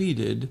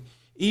defeated.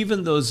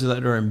 Even those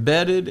that are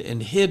embedded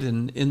and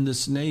hidden in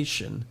this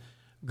nation,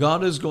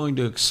 God is going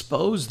to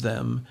expose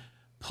them,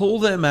 pull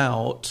them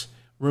out,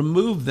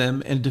 remove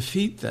them, and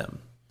defeat them.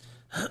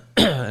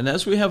 And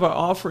as we have our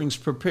offerings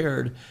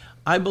prepared,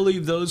 I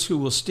believe those who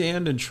will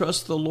stand and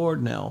trust the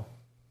Lord now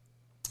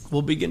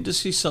will begin to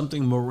see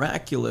something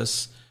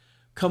miraculous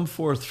come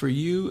forth for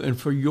you and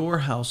for your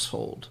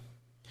household.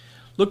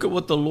 Look at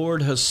what the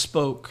Lord has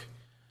spoke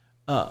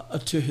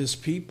to his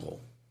people.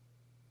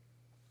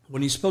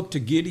 When he spoke to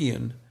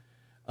Gideon,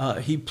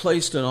 he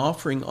placed an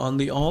offering on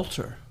the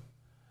altar.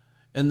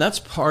 And that's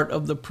part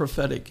of the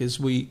prophetic, is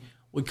we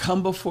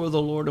come before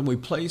the Lord and we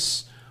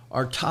place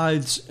our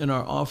tithes and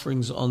our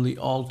offerings on the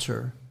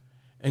altar,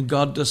 and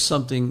God does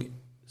something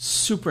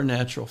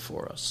supernatural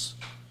for us.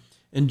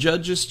 In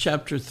Judges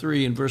chapter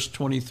 3 and verse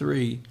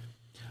 23,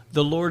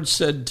 the Lord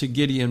said to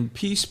Gideon,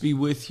 "Peace be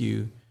with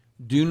you.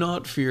 Do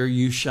not fear,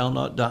 you shall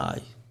not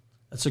die."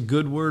 That's a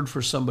good word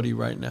for somebody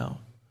right now.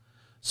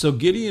 So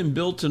Gideon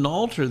built an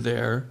altar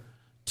there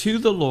to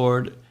the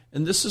Lord,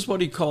 and this is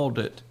what he called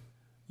it: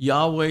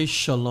 Yahweh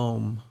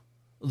Shalom.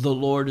 The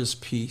Lord is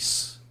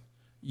peace.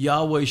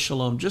 Yahweh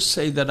Shalom. Just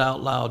say that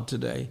out loud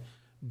today.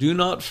 Do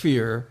not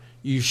fear.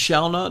 You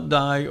shall not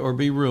die or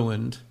be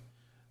ruined.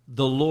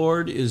 The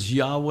Lord is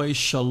Yahweh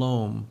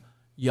Shalom.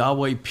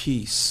 Yahweh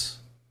peace.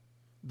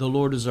 The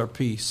Lord is our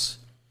peace.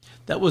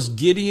 That was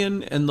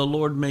Gideon and the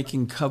Lord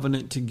making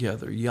covenant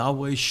together.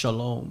 Yahweh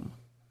Shalom.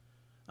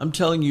 I'm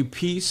telling you,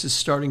 peace is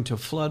starting to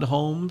flood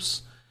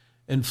homes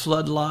and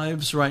flood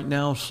lives right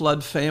now,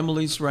 flood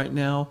families right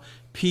now.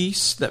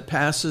 Peace that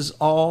passes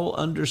all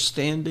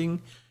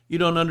understanding. You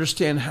don't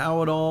understand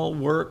how it all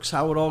works,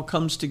 how it all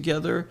comes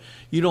together.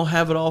 You don't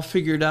have it all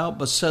figured out,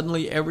 but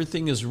suddenly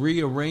everything is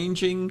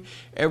rearranging.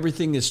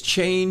 Everything is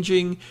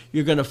changing.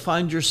 You're going to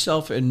find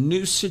yourself in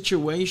new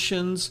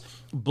situations,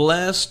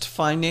 blessed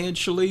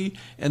financially,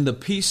 and the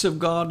peace of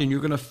God, and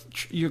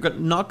you're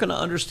not going to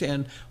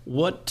understand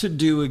what to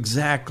do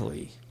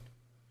exactly.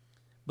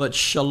 But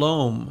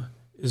Shalom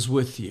is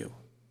with you.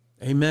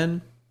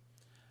 Amen.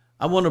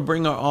 I want to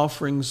bring our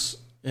offerings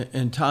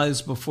and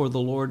tithes before the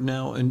Lord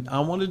now, and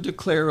I want to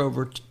declare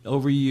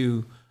over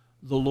you,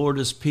 the Lord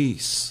is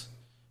peace.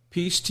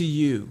 Peace to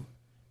you,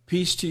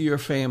 peace to your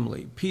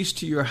family, peace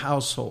to your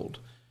household,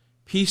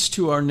 peace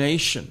to our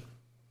nation.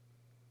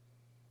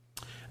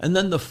 And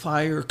then the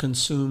fire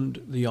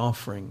consumed the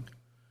offering,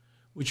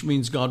 which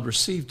means God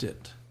received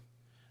it.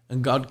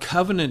 And God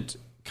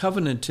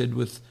covenanted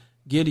with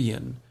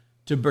Gideon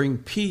to bring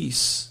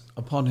peace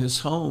upon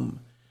his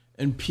home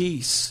and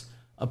peace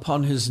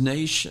upon his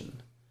nation.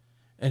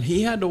 And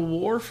he had to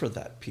war for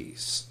that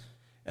peace.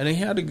 And he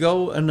had to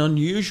go an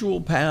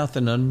unusual path,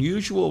 an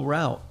unusual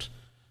route.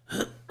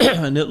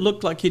 And it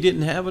looked like he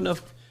didn't have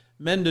enough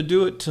men to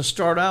do it to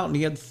start out. And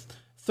he had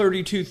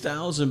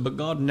 32,000, but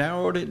God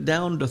narrowed it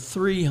down to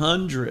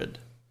 300.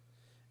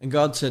 And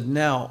God said,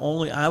 now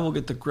only I will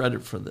get the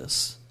credit for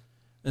this.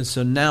 And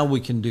so now we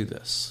can do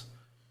this.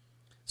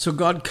 So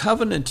God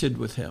covenanted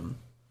with him.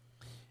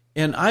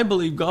 And I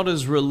believe God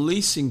is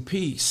releasing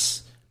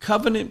peace,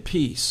 covenant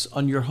peace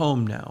on your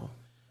home now,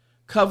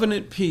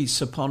 covenant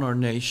peace upon our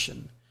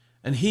nation.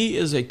 And he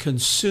is a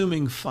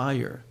consuming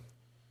fire.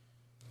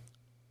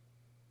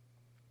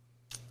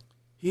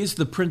 He is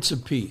the Prince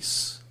of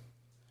Peace.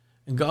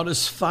 And God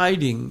is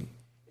fighting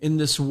in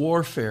this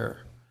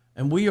warfare.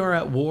 And we are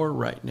at war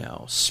right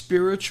now,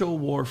 spiritual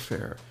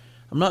warfare.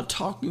 I'm not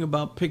talking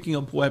about picking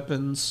up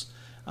weapons.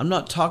 I'm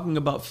not talking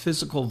about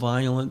physical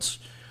violence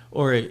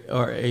or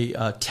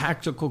a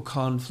tactical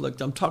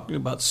conflict. I'm talking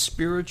about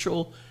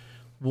spiritual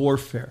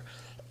warfare.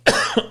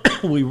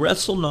 We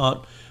wrestle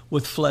not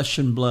with flesh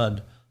and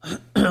blood,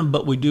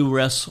 but we do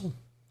wrestle.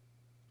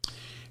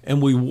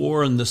 And we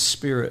war in the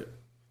Spirit,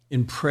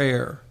 in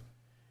prayer,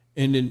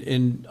 and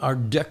in our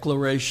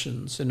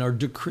declarations and our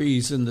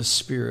decrees in the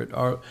Spirit.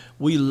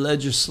 We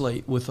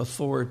legislate with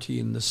authority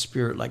in the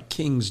Spirit like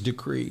kings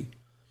decree.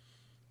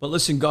 But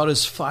listen, God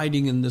is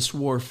fighting in this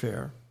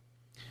warfare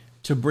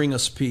to bring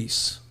us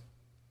peace,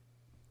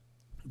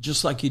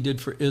 just like he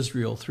did for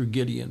Israel through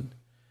Gideon.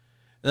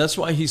 And that's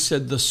why he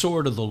said the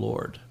sword of the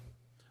Lord,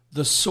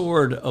 the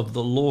sword of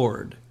the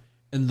Lord,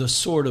 and the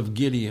sword of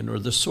Gideon, or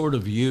the sword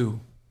of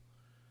you.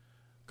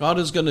 God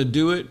is going to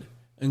do it,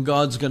 and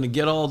God's going to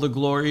get all the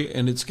glory,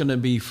 and it's going to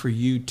be for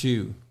you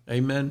too.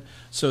 Amen?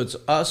 So it's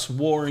us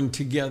warring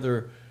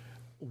together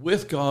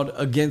with God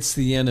against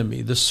the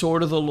enemy, the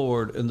sword of the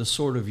Lord and the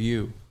sword of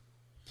you.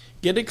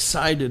 Get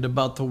excited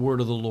about the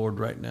word of the Lord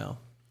right now.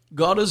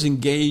 God is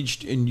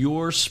engaged in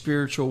your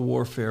spiritual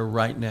warfare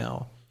right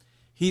now.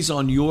 He's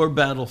on your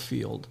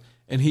battlefield,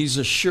 and he's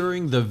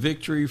assuring the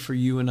victory for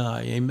you and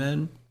I.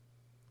 Amen?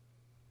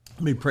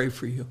 Let me pray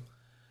for you.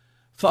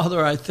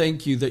 Father, I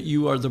thank you that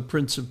you are the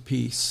Prince of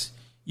Peace.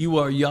 You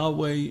are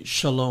Yahweh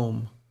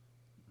Shalom.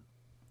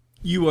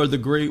 You are the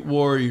great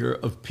warrior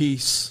of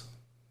peace.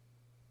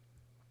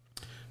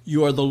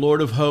 You are the Lord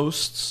of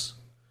hosts.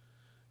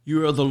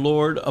 You are the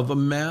Lord of a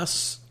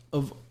mass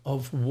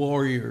of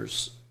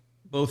warriors,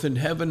 both in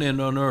heaven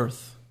and on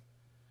earth,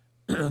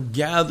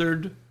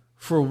 gathered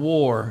for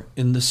war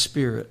in the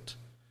Spirit,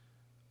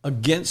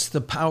 against the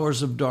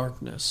powers of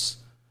darkness,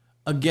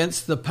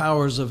 against the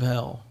powers of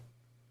hell.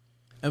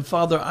 And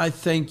Father, I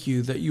thank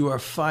you that you are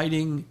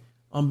fighting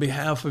on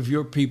behalf of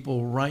your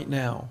people right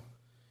now.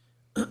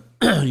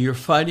 You're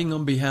fighting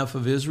on behalf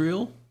of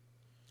Israel.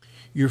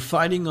 You're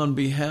fighting on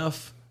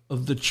behalf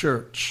of the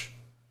church.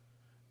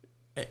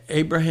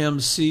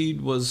 Abraham's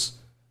seed was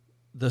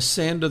the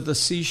sand of the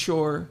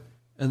seashore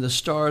and the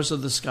stars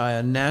of the sky,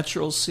 a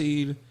natural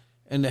seed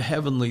and a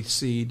heavenly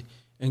seed.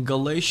 In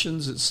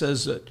Galatians, it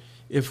says that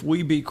if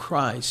we be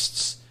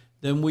Christ's,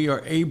 then we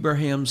are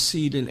Abraham's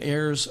seed and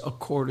heirs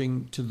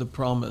according to the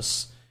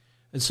promise.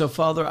 And so,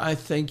 Father, I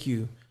thank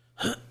you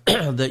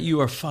that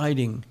you are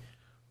fighting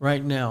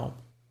right now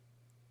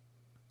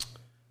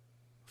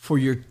for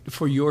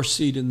your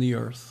seed in the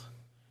earth.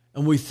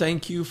 And we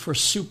thank you for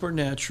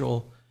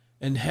supernatural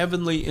and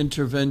heavenly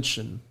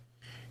intervention.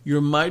 Your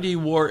mighty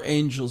war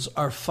angels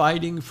are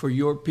fighting for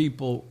your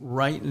people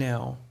right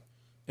now.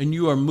 And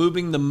you are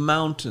moving the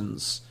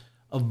mountains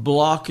of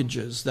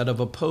blockages that have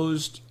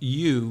opposed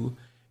you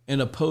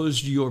and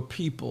opposed your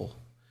people.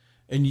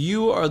 And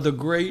you are the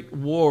great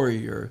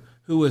warrior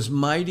who is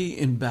mighty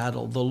in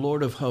battle, the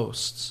Lord of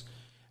hosts.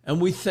 And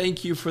we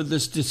thank you for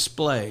this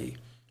display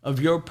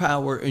of your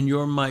power and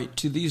your might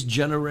to these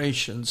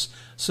generations,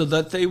 so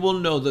that they will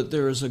know that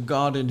there is a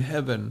God in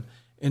heaven,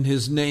 and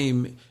his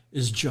name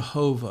is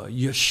Jehovah,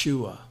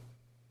 Yeshua.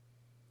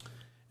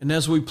 And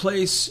as we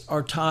place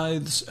our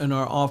tithes and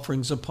our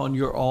offerings upon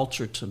your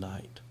altar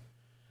tonight,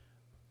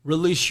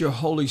 release your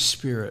Holy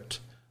Spirit,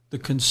 the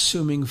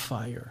consuming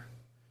fire.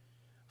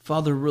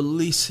 Father,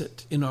 release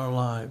it in our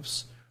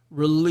lives.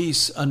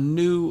 Release a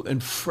new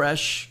and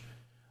fresh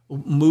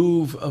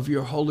move of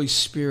your Holy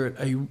Spirit,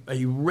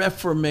 a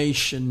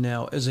reformation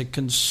now as a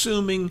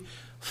consuming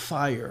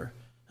fire.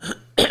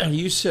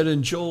 You said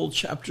in Joel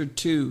chapter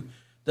 2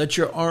 that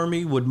your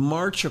army would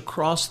march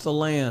across the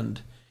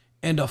land,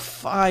 and a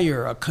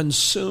fire, a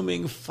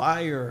consuming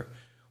fire,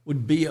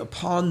 would be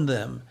upon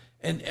them.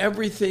 And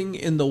everything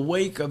in the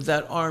wake of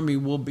that army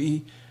will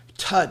be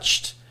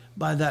touched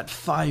by that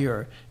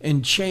fire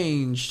and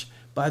changed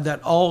by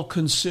that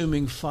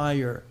all-consuming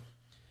fire.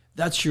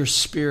 That's your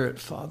spirit,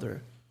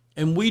 Father.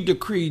 And we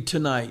decree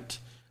tonight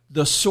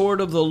the sword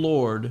of the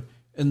Lord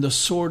and the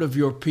sword of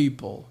your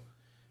people.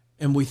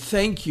 And we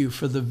thank you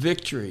for the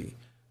victory,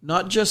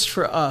 not just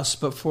for us,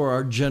 but for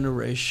our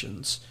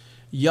generations.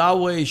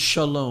 Yahweh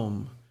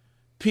Shalom,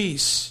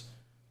 peace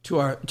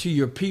to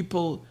your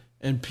people,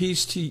 and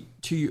peace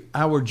to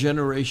our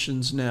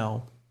generations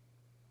now.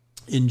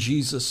 In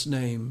Jesus'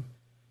 name,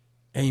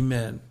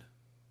 amen.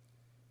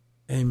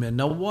 Amen.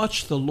 Now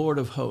watch the Lord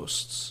of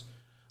hosts,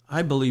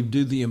 I believe,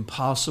 do the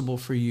impossible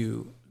for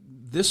you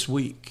this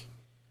week,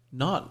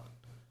 not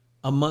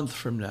a month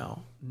from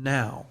now.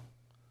 Now,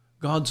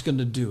 God's going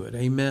to do it.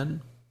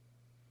 Amen.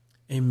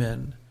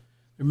 Amen.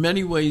 There are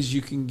many ways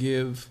you can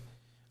give.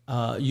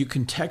 You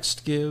can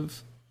text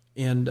give,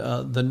 and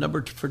the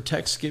number for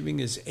text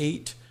giving is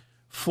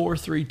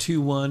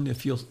 84321.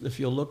 If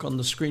you'll look on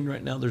the screen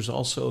right now, there's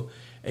also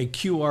a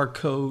QR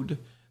code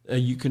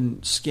you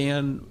can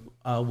scan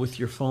with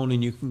your phone,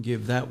 and you can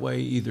give that way,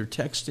 either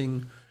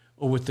texting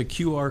or with the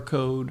QR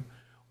code.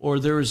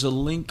 Or there is a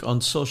link on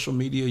social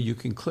media you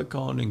can click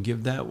on and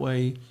give that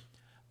way.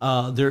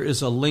 There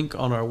is a link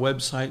on our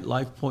website,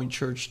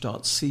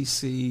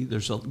 lifepointchurch.cc.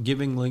 There's a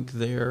giving link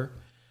there.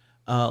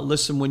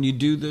 Listen, when you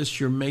do this,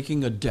 you're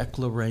making a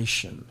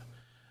declaration.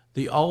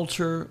 The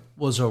altar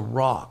was a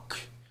rock.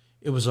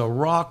 It was a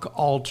rock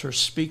altar,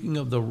 speaking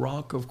of the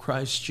rock of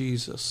Christ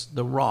Jesus,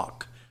 the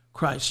rock,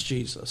 Christ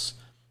Jesus.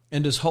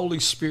 And His Holy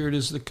Spirit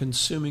is the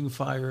consuming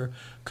fire,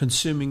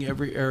 consuming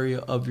every area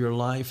of your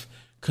life,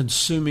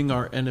 consuming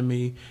our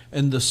enemy.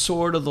 And the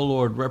sword of the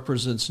Lord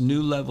represents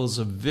new levels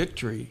of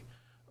victory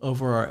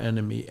over our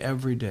enemy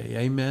every day.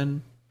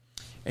 Amen.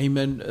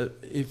 Amen.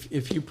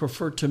 If you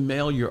prefer to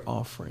mail your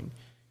offering,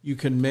 you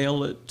can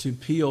mail it to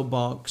P.O.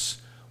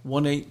 Box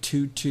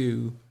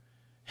 1822,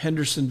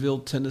 Hendersonville,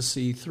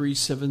 Tennessee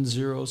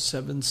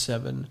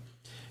 37077.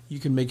 You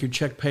can make your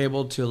check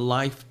payable to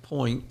Life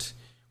Point,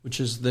 which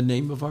is the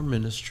name of our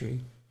ministry,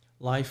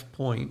 Life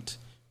Point,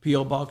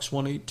 P.O. Box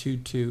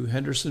 1822,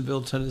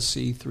 Hendersonville,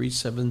 Tennessee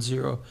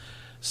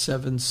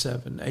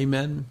 37077.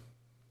 Amen.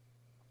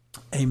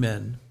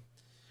 Amen.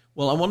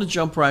 Well, I want to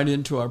jump right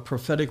into our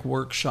prophetic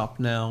workshop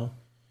now,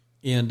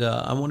 and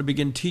I want to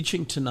begin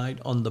teaching tonight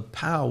on the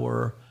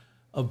power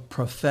of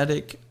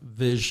prophetic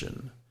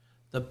vision.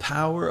 The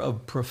power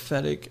of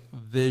prophetic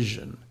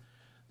vision.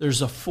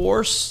 There's a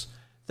force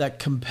that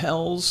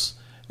compels,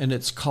 and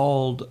it's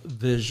called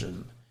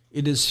vision.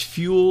 It is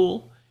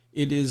fuel.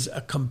 It is a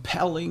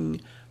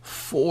compelling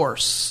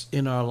force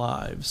in our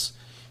lives.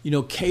 You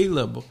know,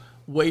 Caleb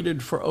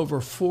waited for over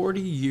 40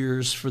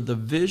 years for the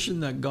vision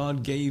that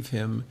God gave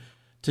him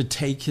to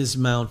take his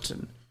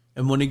mountain.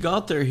 And when he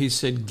got there, he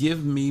said,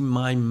 "Give me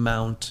my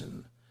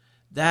mountain."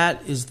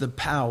 That is the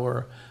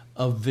power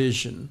of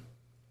vision.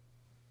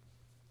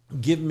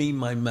 Give me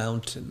my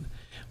mountain.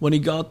 When he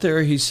got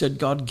there, he said,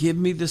 "God, give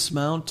me this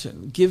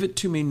mountain. Give it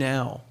to me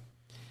now."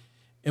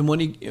 And when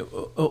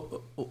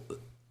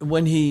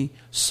he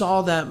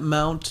saw that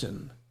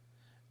mountain,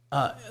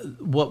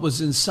 what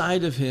was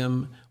inside of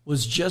him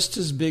was just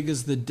as big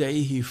as the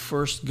day he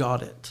first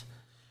got it.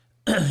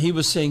 He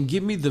was saying,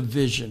 "Give me the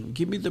vision.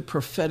 Give me the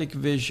prophetic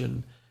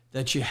vision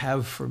that you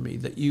have for me,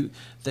 that you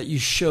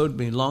showed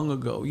me long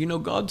ago." You know,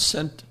 God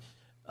sent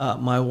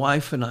my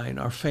wife and I and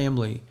our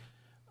family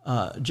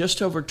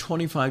just over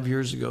 25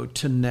 years ago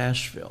to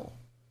Nashville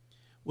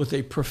with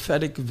a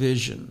prophetic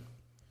vision.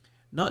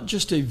 Not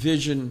just a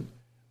vision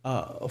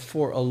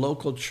for a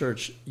local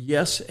church.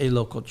 Yes, a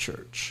local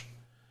church.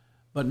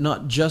 But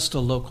not just a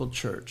local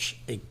church.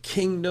 A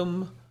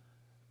kingdom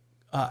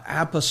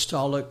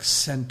apostolic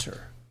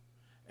center.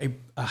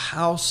 A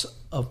house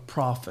of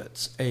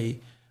prophets.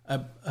 A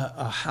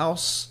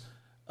house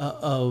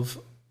of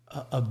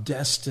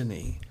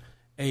destiny.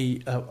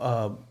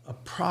 A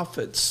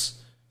prophet's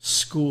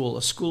school.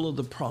 A school of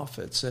the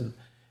prophets. And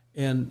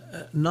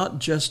not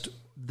just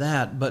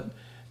that, but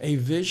a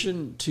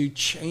vision to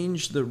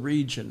change the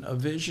region, a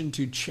vision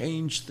to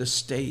change the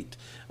state,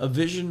 a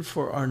vision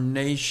for our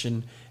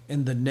nation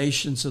and the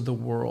nations of the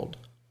world.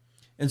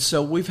 And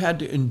so we've had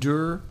to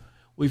endure,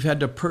 we've had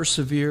to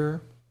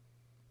persevere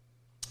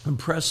and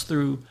press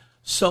through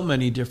so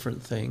many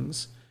different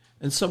things.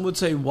 And some would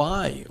say,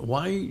 why?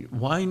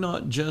 Why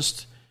not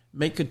just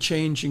make a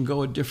change and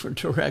go a different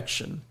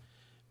direction?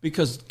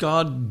 Because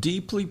God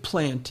deeply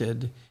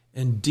planted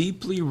and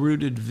deeply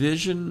rooted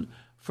vision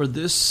for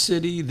this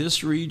city,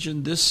 this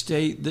region, this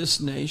state, this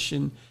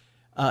nation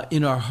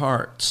in our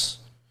hearts.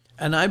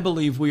 And I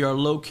believe we are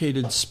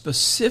located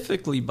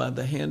specifically by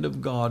the hand of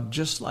God,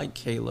 just like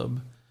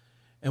Caleb,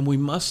 and we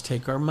must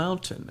take our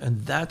mountain.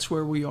 And that's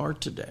where we are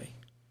today.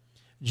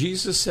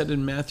 Jesus said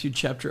in Matthew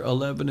chapter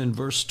 11 and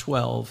verse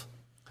 12,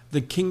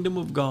 "The kingdom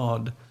of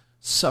God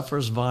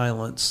suffers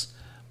violence,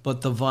 but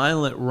the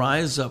violent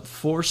rise up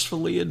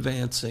forcefully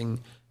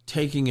advancing,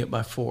 taking it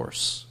by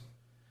force."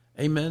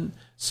 Amen.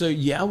 So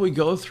yeah, we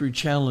go through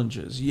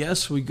challenges.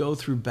 Yes, we go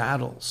through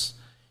battles.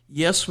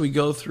 Yes, we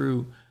go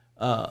through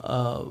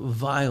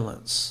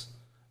violence.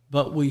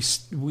 But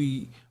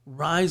we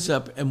rise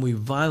up and we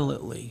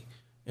violently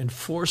and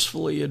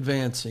forcefully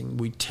advancing,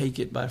 we take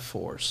it by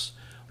force.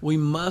 We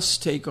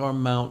must take our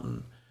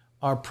mountain,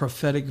 our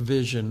prophetic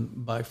vision,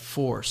 by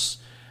force.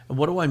 And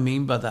what do I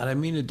mean by that? I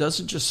mean, it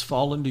doesn't just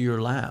fall into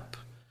your lap.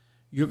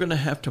 You're going to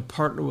have to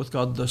partner with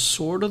God, the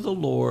sword of the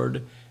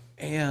Lord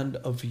and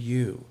of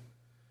you.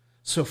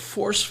 So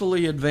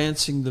forcefully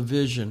advancing the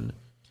vision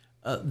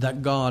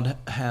that God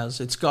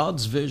has. It's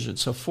God's vision.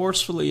 So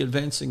forcefully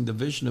advancing the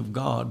vision of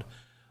God,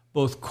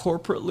 both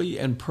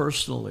corporately and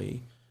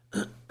personally.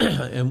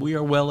 And we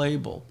are well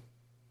able.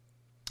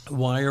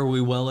 Why are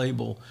we well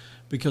able?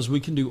 Because we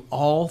can do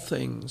all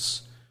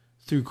things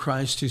through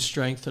Christ who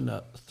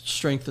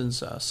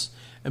strengthens us.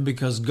 and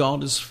because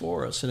God is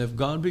for us. And if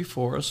God be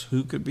for us,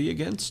 who could be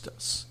against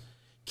us?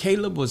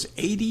 Caleb was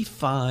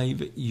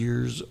 85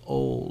 years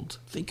old.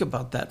 Think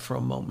about that for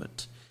a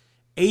moment.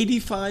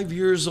 85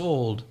 years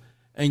old,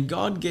 and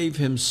God gave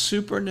him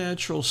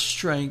supernatural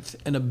strength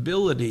and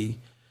ability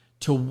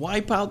to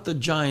wipe out the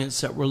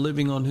giants that were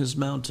living on his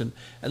mountain.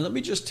 And let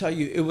me just tell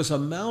you, it was a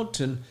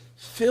mountain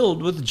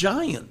filled with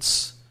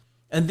giants.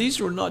 And these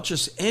were not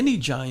just any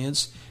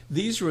giants,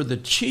 these were the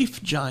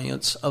chief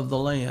giants of the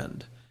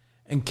land.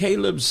 And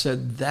Caleb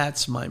said,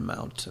 that's my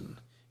mountain.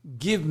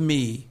 Give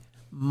me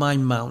my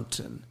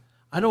mountain.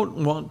 I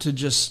don't want to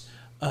just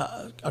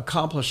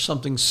accomplish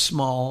something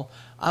small.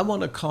 I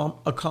want to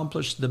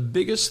accomplish the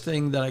biggest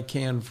thing that I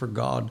can for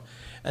God.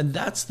 And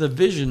that's the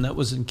vision that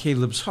was in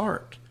Caleb's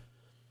heart.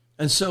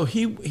 And so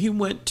he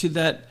went to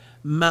that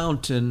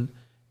mountain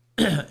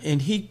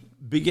and he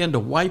began to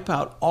wipe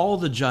out all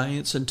the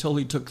giants until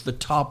he took the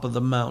top of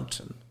the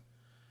mountain.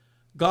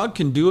 God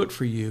can do it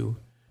for you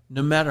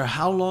no matter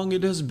how long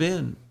it has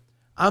been.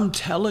 I'm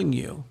telling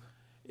you,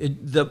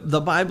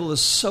 the Bible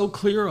is so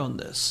clear on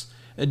this.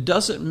 It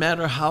doesn't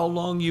matter how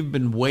long you've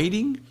been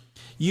waiting.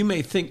 You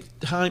may think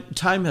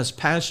time has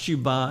passed you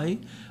by,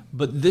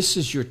 but this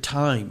is your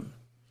time.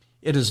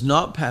 It has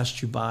not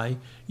passed you by.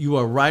 You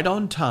are right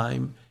on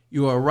time.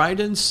 You are right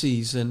in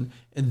season,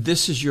 and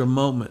this is your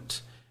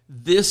moment.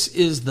 This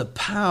is the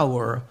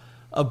power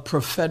of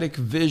prophetic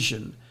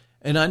vision.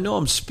 And I know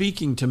I'm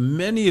speaking to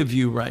many of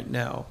you right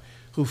now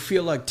who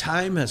feel like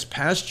time has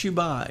passed you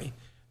by.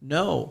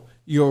 No,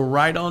 you're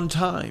right on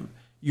time.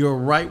 You're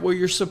right where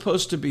you're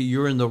supposed to be.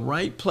 You're in the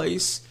right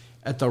place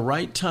at the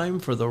right time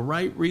for the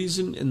right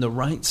reason in the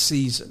right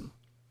season.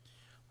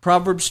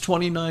 Proverbs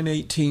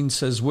 29:18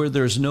 says, where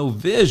there's no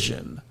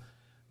vision,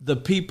 the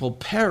people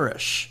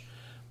perish,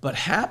 but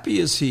happy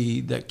is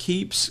he that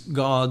keeps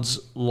God's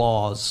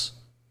laws.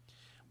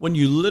 When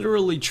you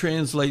literally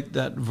translate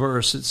that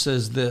verse, it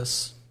says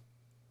this: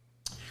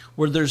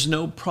 where there's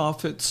no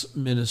prophet's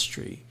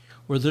ministry,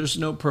 where there's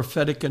no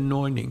prophetic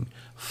anointing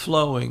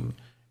flowing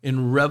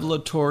in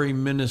revelatory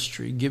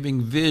ministry,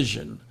 giving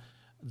vision,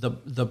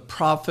 the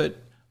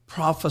prophet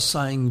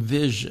prophesying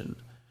vision,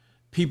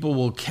 people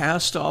will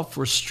cast off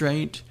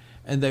restraint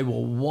and they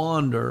will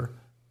wander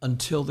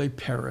until they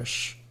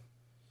perish.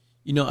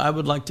 You know, I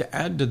would like to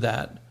add to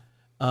that,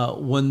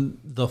 when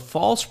the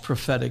false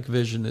prophetic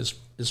vision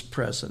is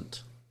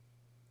present,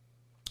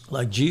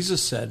 like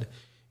Jesus said,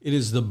 it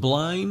is the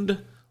blind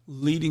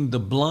leading the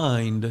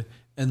blind,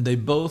 and they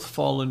both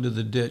fall into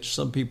the ditch.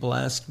 Some people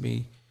ask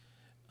me,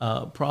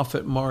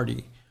 Prophet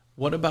Marty,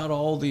 what about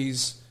all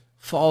these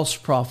false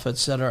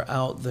prophets that are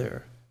out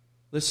there?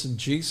 Listen,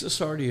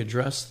 Jesus already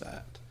addressed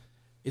that.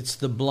 It's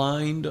the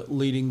blind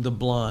leading the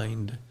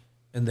blind,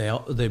 and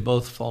they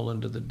both fall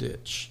into the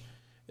ditch.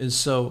 And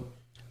so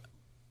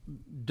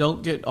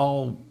don't get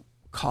all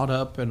caught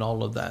up in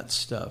all of that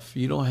stuff.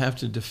 You don't have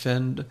to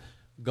defend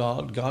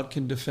God. God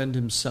can defend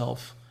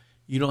himself.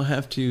 You don't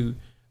have to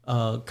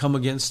come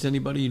against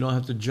anybody. You don't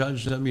have to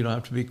judge them. You don't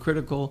have to be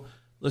critical.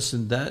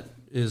 Listen, that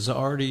is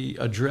already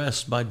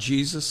addressed by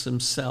Jesus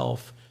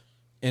himself,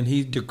 and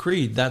he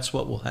decreed that's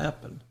what will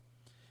happen.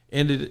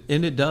 And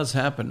it does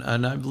happen,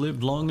 and I've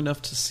lived long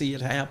enough to see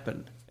it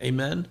happen.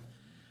 Amen?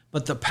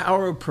 But the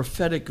power of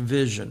prophetic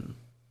vision,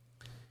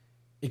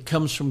 it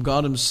comes from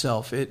God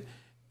himself.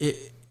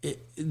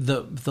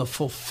 The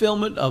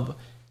fulfillment of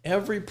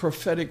every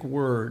prophetic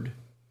word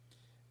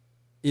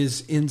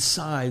is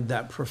inside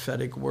that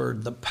prophetic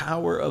word. The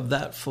power of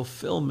that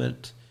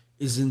fulfillment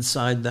is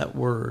inside that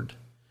word.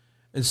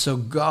 And so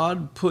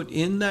God put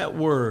in that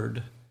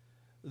word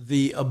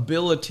the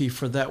ability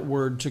for that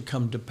word to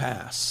come to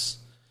pass.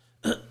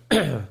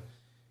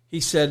 He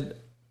said,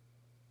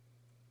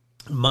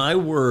 my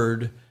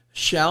word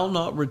shall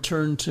not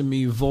return to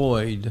me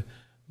void,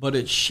 but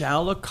it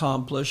shall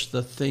accomplish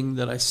the thing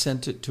that I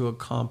sent it to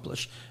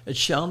accomplish. It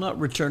shall not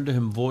return to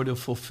him void of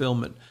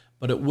fulfillment,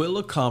 but it will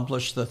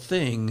accomplish the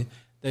thing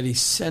that he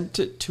sent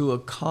it to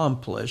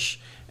accomplish,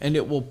 and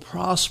it will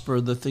prosper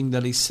the thing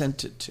that he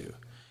sent it to.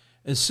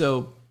 And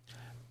so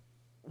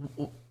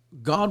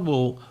God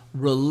will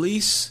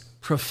release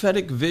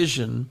prophetic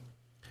vision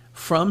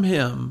from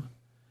him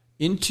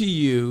into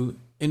you,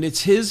 and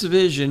it's his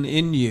vision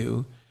in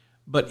you,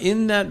 but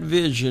in that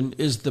vision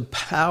is the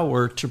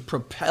power to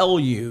propel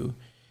you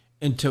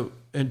and to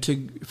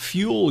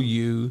fuel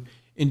you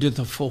into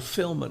the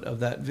fulfillment of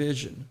that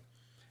vision.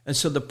 And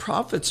so the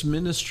prophet's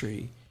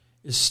ministry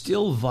is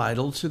still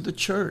vital to the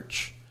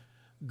church.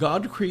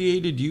 God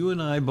created you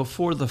and I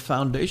before the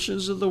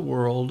foundations of the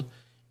world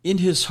in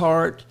his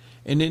heart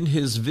and in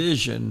his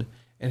vision,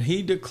 and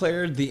he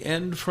declared the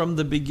end from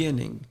the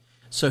beginning.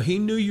 So he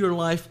knew your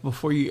life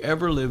before you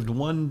ever lived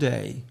one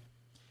day.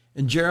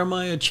 In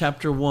Jeremiah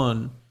chapter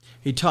 1,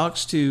 he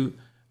talks to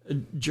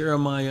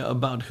Jeremiah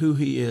about who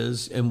he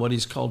is and what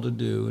he's called to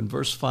do. In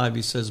verse 5,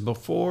 he says,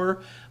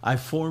 before I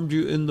formed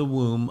you in the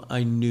womb,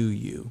 I knew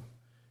you.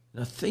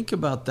 Now think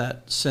about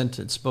that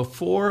sentence.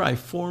 Before I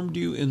formed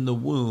you in the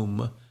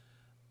womb,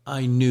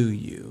 I knew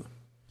you.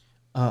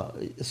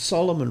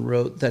 Solomon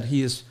wrote that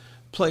he has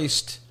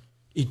placed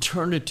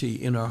eternity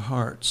in our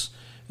hearts.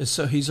 And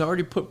so he's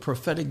already put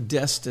prophetic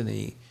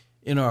destiny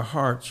in our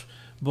hearts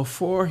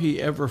before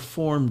he ever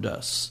formed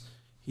us.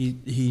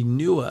 He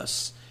knew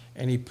us,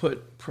 and he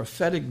put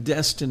prophetic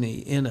destiny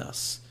in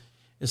us.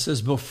 It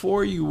says,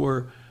 before you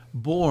were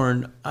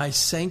born, I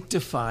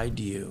sanctified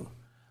you.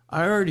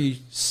 I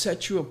already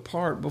set you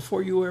apart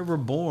before you were ever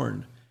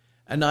born.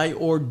 And I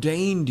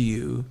ordained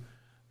you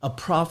a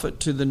prophet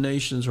to the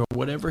nations, or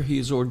whatever he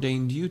has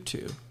ordained you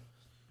to.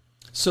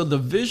 So the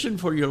vision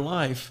for your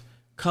life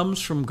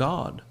comes from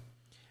God.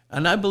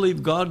 And I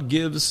believe God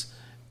gives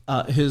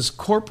his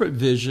corporate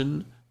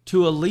vision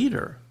to a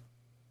leader.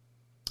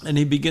 And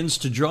he begins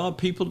to draw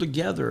people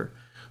together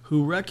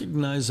who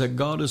recognize that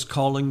God is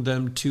calling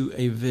them to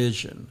a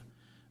vision.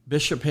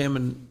 Bishop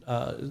Hammond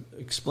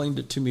explained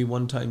it to me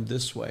one time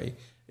this way.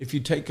 If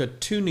you take a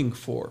tuning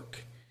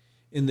fork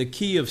in the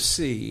key of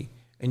C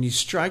and you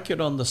strike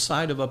it on the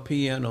side of a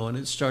piano and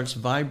it starts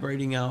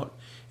vibrating out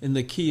in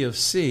the key of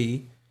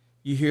C,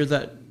 you hear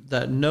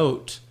that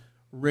note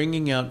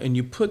ringing out, and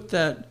you put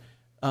that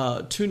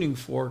tuning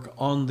fork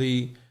on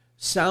the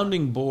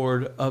sounding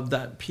board of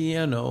that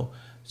piano.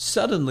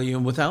 Suddenly,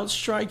 and without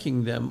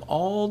striking them,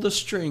 all the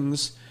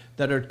strings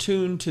that are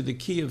tuned to the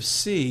key of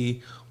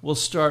C will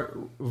start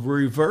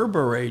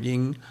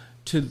reverberating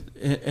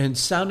and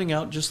sounding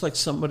out just like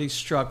somebody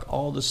struck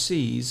all the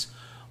C's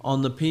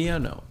on the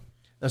piano.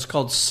 That's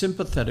called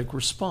sympathetic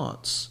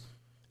response.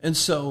 And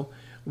so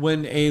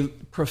when a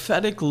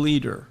prophetic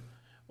leader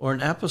or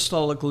an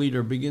apostolic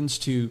leader begins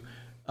to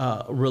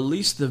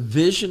release the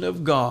vision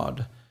of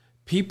God,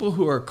 people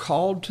who are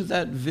called to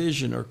that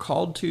vision are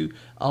called to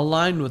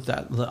align with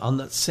that. On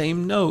that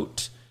same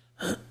note,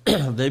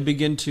 they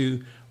begin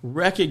to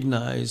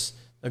recognize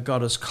that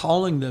God is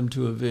calling them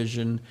to a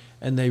vision,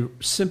 and they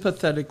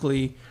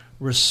sympathetically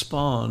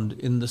respond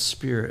in the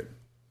Spirit.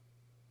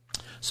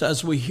 So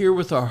as we hear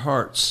with our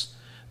hearts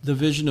the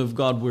vision of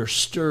God, we're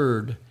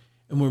stirred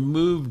and we're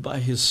moved by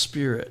his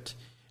Spirit,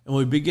 and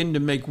we begin to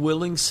make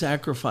willing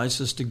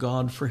sacrifices to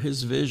God for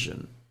his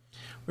vision.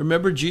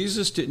 Remember,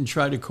 Jesus didn't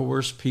try to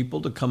coerce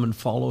people to come and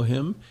follow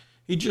him.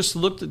 He just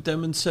looked at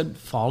them and said,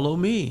 "Follow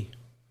me."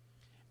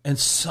 And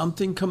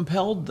something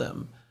compelled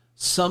them.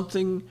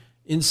 Something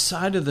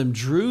inside of them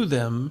drew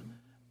them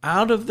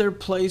out of their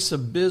place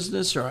of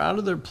business or out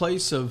of their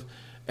place of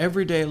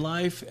everyday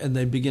life, and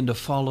they began to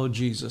follow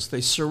Jesus.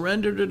 They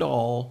surrendered it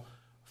all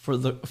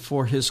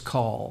for his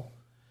call.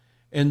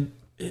 And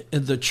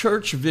the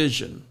church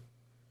vision,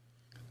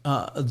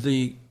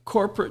 the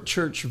corporate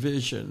church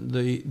vision,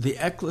 the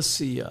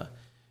ecclesia,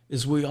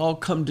 is we all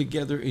come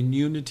together in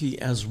unity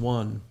as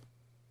one.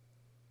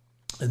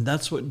 And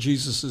that's what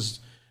Jesus is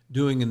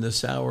doing in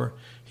this hour.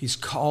 He's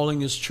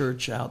calling his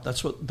church out.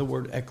 That's what the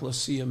word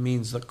ecclesia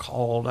means, the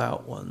called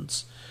out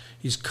ones.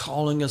 He's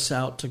calling us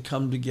out to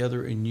come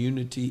together in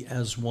unity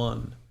as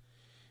one.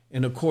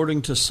 And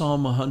according to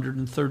Psalm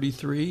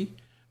 133,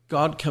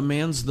 God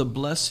commands the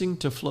blessing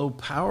to flow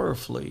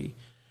powerfully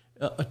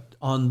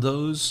on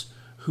those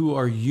who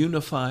are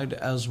unified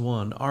as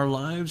one. Our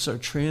lives are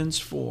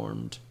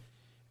transformed,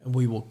 and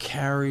we will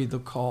carry the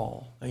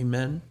call.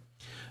 Amen.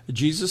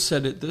 Jesus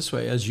said it this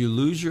way: as you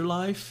lose your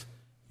life,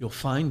 you'll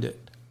find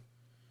it.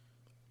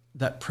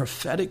 That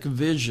prophetic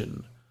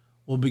vision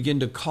will begin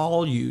to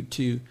call you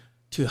to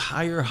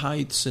higher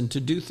heights and to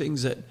do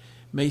things that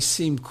may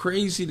seem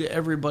crazy to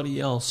everybody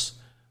else.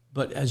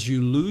 But as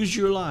you lose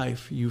your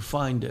life, you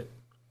find it.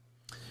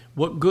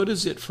 What good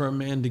is it for a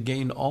man to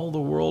gain all the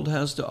world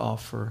has to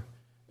offer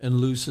and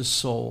lose his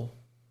soul?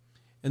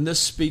 And this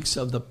speaks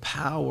of the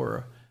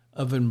power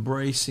of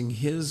embracing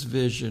his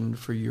vision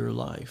for your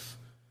life.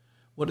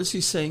 What is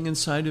he saying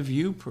inside of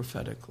you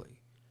prophetically?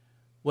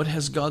 What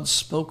has God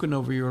spoken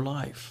over your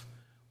life?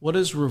 What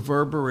is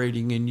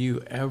reverberating in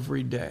you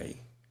every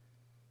day?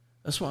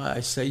 That's why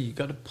I say you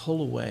got to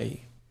pull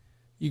away.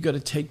 You got to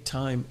take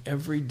time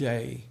every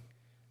day.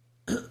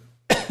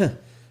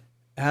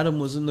 Adam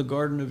was in the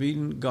Garden of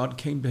Eden. God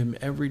came to him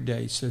every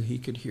day so he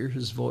could hear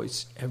his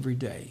voice every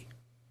day.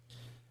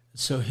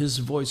 So his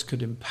voice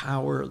could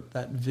empower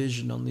that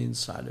vision on the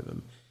inside of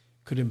him,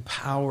 could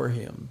empower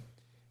him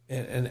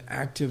and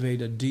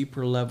activate a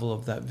deeper level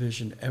of that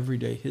vision every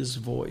day. His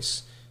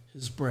voice,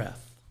 his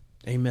breath.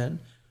 Amen.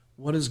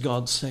 What is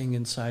God saying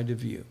inside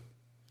of you?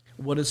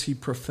 What is he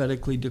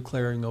prophetically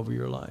declaring over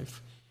your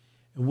life?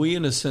 And we,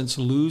 in a sense,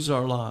 lose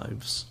our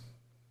lives,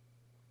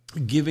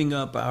 giving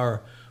up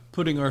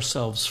putting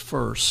ourselves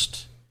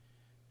first,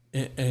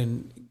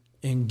 and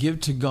give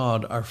to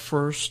God our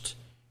first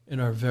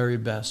and our very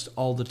best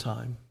all the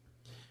time.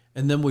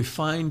 And then we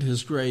find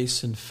his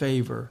grace and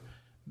favor.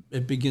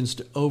 It begins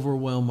to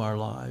overwhelm our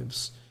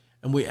lives,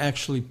 and we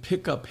actually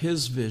pick up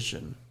his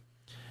vision.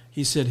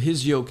 He said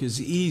his yoke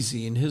is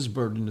easy and his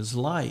burden is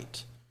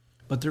light.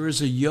 But there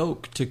is a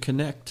yoke to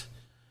connect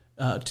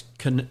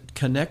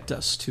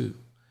us to,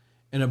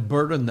 and a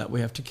burden that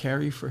we have to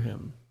carry for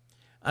him.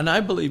 And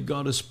I believe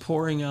God is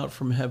pouring out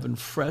from heaven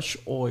fresh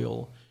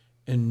oil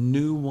and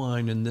new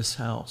wine in this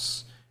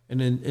house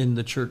and in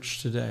the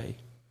church today.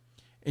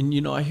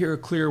 And, I hear a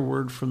clear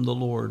word from the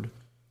Lord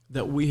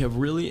that we have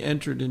really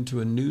entered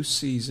into a new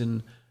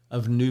season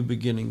of new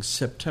beginnings.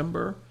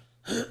 September,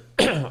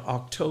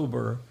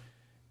 October,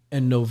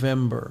 and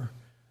November.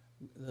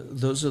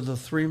 Those are the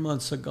 3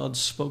 months that God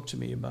spoke to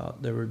me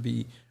about. There would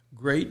be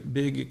great,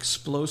 big,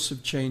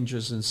 explosive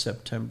changes in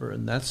September,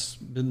 and that's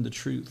been the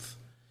truth.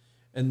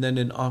 And then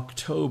in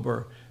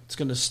October, it's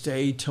going to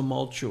stay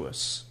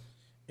tumultuous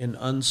and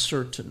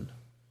uncertain.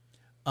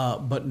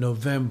 But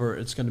November,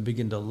 it's going to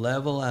begin to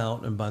level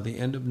out, and by the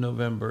end of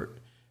November,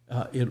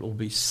 it will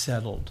be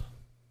settled.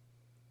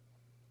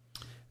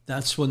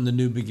 That's when the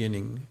new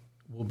beginning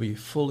will be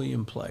fully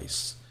in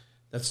place.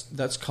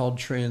 That's called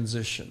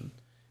transition.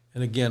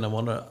 And again, I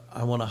want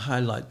to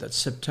highlight that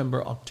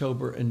September,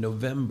 October, and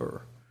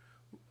November,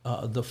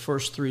 the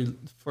first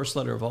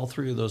letter of all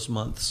three of those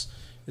months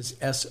is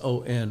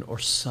S-O-N, or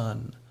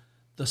Son.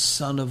 The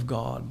Son of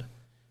God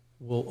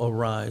will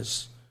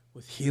arise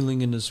with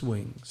healing in his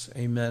wings.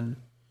 Amen.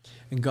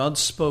 And God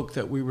spoke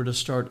that we were to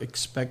start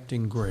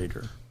expecting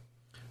greater.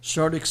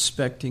 Start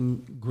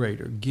expecting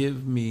greater.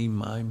 Give me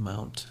my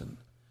mountain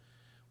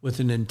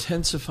with an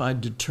intensified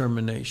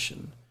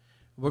determination.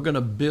 We're going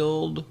to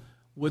build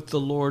with the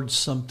Lord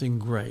something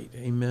great.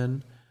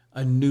 Amen.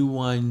 A new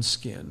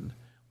wineskin.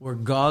 We're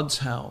God's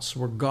house.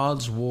 We're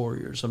God's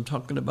warriors. I'm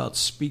talking about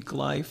Speak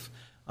Life.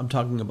 I'm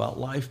talking about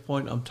Life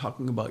Point. I'm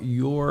talking about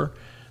your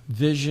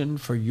vision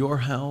for your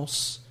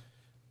house.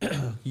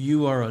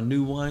 You are a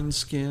new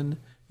wineskin.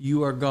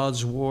 You are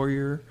God's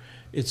warrior.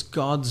 It's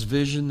God's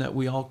vision that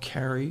we all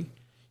carry.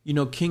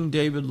 King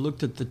David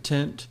looked at the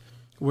tent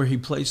where he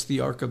placed the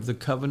Ark of the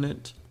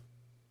Covenant,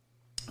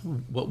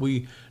 what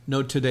we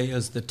know today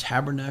as the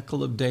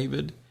Tabernacle of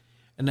David.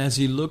 And as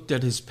he looked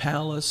at his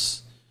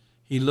palace,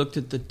 he looked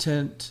at the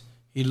tent,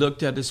 he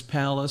looked at his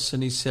palace,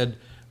 and he said,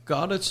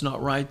 God, it's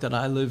not right that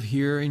I live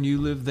here and you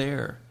live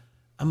there.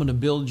 I'm going to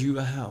build you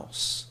a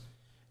house.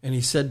 And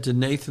he said to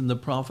Nathan the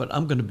prophet,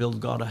 I'm going to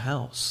build God a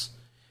house.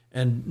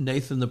 And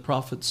Nathan the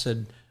prophet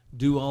said,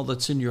 do all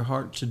that's in your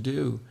heart to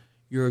do.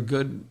 You're a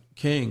good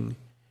king.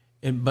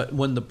 But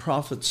when the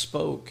prophet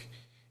spoke,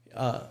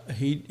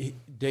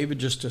 David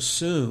just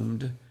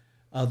assumed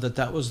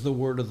that was the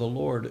word of the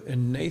Lord.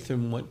 And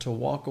Nathan went to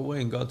walk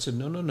away, and God said,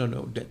 no,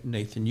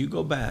 Nathan, you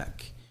go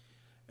back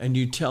and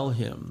you tell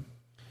him,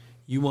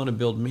 you want to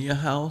build me a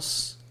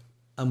house?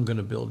 I'm going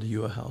to build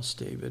you a house,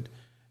 David.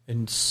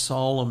 And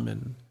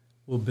Solomon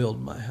will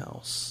build my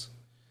house.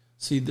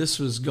 See, this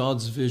was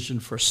God's vision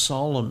for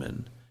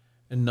Solomon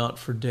and not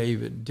for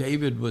David.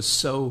 David was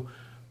so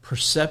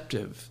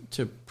perceptive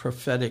to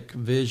prophetic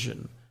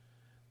vision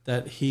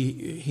that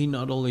he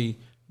not only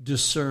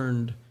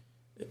discerned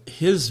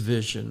his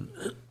vision,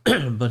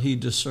 but he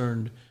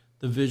discerned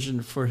the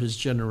vision for his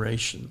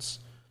generations.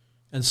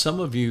 And some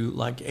of you,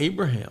 like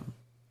Abraham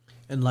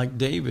and like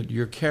David,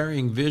 you're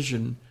carrying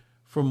vision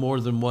for more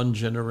than one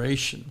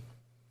generation.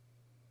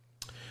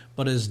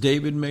 But as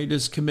David made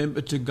his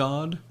commitment to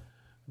God,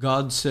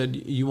 God said,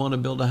 you want to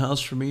build a house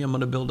for me? I'm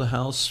going to build a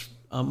house.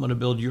 I'm going to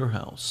build your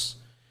house.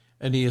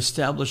 And he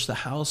established the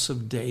house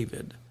of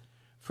David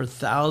for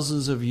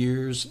thousands of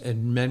years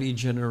and many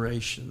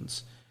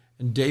generations.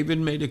 And David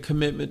made a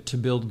commitment to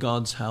build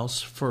God's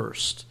house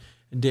first.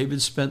 And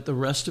David spent the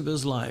rest of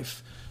his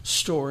life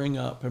storing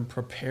up and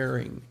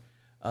preparing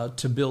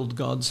to build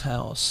God's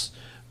house.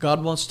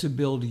 God wants to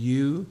build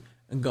you,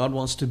 and God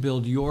wants to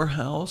build your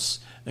house,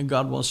 and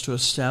God wants to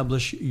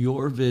establish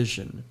your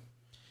vision.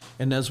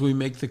 And as we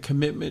make the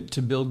commitment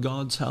to build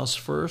God's house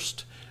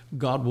first,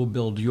 God will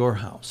build your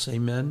house.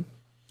 Amen.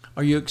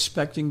 Are you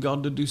expecting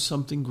God to do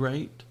something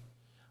great?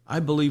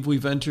 I believe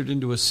we've entered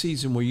into a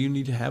season where you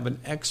need to have an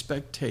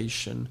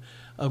expectation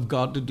of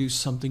God to do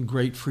something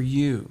great for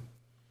you.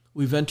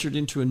 We've entered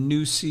into a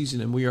new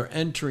season, and we are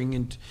entering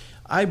into,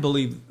 I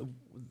believe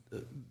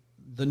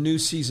the new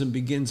season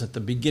begins at the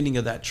beginning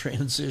of that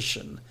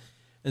transition.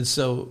 And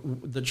so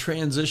the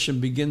transition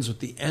begins with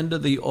the end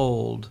of the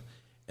old,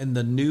 and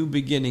the new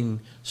beginning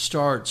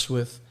starts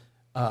with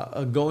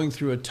going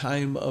through a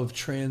time of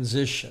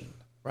transition,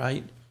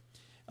 right?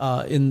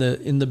 In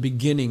the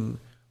beginning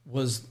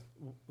was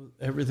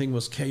everything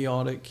was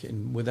chaotic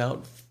and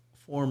without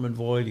form and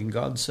void, and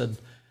God said,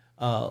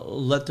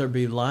 let there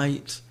be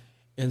light.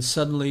 And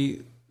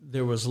suddenly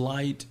there was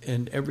light,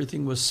 and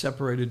everything was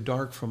separated,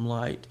 dark from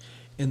light.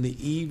 And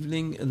the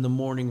evening and the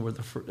morning were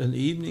the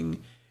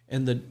evening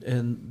and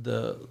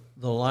the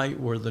light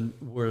were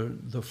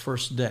the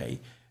first day.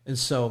 And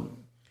so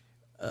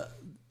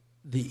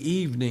the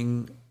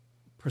evening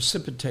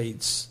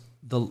precipitates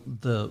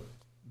the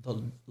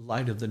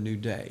light of the new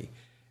day.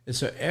 And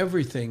so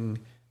everything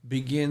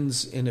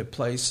begins in a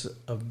place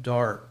of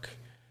dark,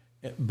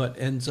 but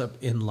ends up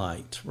in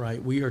light,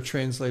 right? We are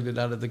translated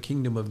out of the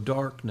kingdom of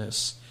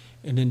darkness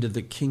and into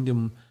the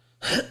kingdom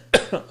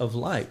of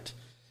light.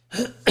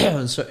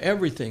 And so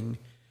everything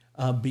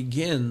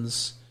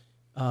begins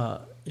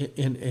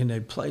in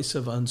a place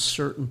of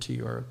uncertainty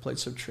or a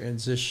place of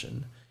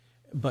transition,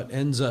 but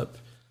ends up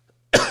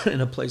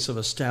in a place of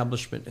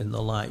establishment in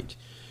the light.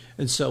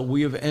 And so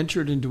we have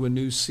entered into a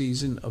new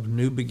season of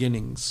new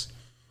beginnings.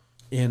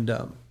 And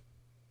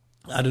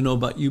I don't know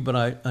about you, but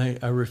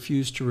I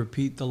refuse to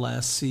repeat the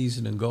last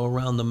season and go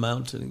around the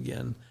mountain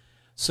again.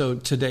 So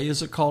today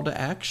is a call to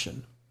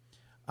action.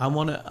 I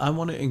want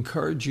to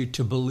encourage you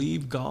to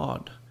believe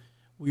God.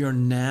 We are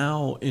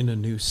now in a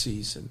new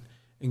season,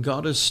 and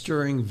God is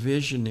stirring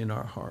vision in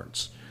our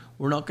hearts.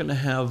 We're not going to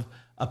have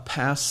a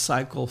past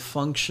cycle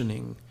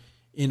functioning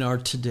in our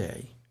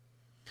today.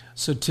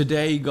 So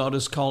today, God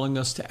is calling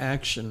us to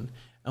action,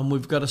 and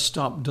we've got to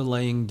stop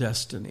delaying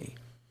destiny.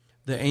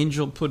 The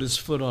angel put his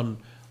foot on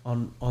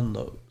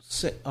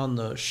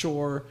the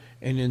shore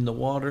and in the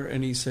water,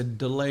 and he said,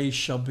 "Delay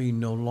shall be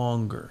no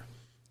longer."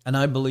 And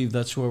I believe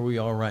that's where we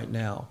are right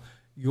now.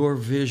 Your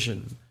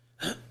vision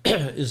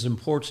is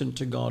important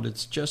to God.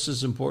 It's just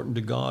as important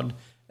to God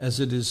as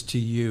it is to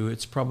you.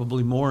 It's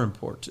probably more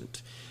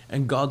important.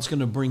 And God's going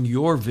to bring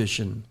your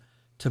vision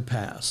to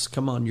pass.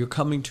 Come on, you're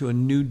coming to a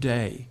new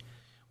day.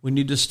 We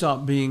need to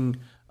stop being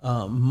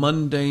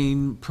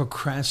mundane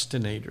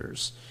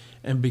procrastinators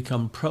and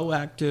become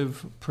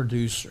proactive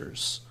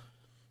producers.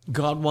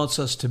 God wants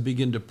us to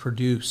begin to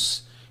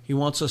produce. He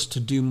wants us to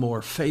do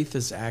more. Faith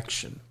is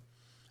action.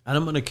 And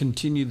I'm going to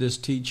continue this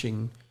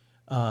teaching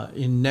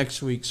in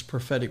next week's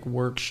prophetic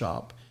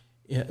workshop,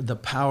 the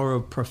Power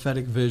of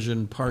Prophetic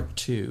Vision, Part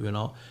 2. And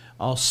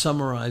I'll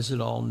summarize it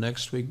all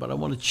next week. But I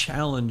want to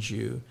challenge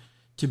you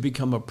to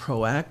become a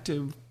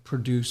proactive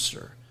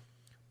producer.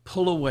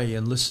 Pull away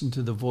and listen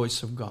to the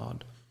voice of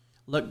God.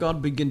 Let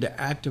God begin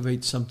to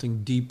activate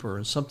something deeper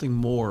and something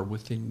more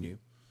within you.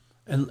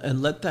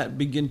 And let that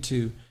begin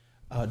to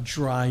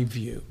drive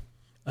you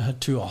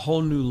to a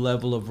whole new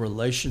level of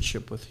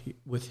relationship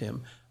with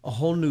Him, a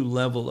whole new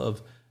level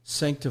of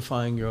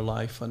sanctifying your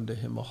life unto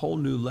Him, a whole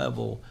new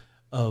level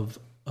of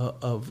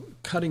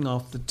cutting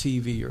off the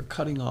TV or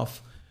cutting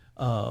off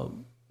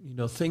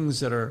things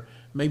that are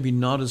maybe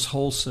not as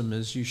wholesome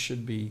as you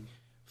should be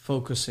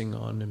focusing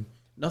on. And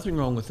nothing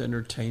wrong with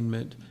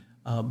entertainment,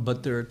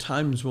 but there are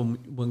times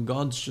when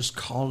God's just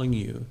calling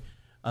you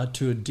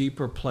to a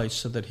deeper place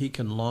so that He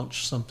can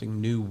launch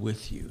something new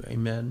with you.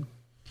 Amen.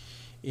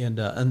 And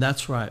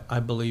that's right.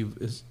 I believe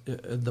is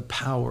the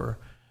power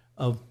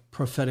of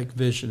prophetic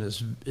vision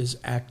is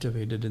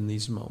activated in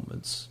these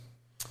moments.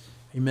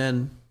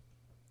 Amen.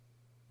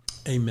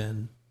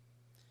 Amen.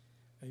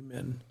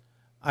 Amen.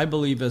 I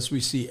believe as we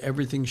see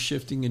everything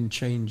shifting and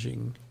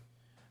changing,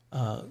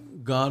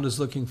 God is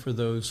looking for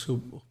those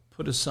who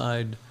put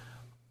aside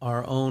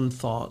our own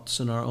thoughts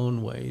and our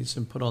own ways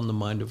and put on the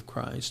mind of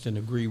Christ and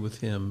agree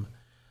with Him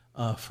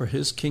for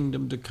His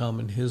kingdom to come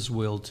and His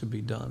will to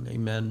be done.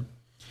 Amen.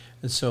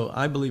 And so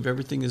I believe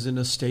everything is in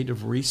a state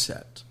of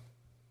reset.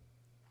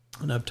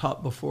 And I've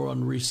taught before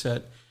on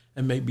reset,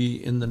 and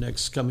maybe in the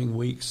next coming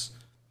weeks,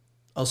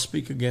 I'll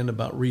speak again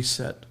about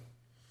reset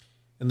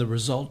and the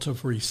result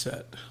of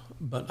reset.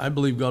 But I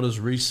believe God is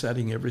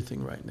resetting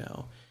everything right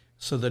now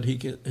so that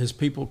His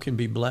people can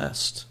be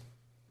blessed.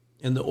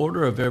 And the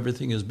order of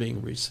everything is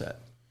being reset.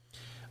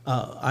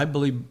 I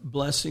believe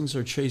blessings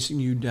are chasing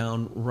you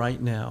down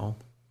right now,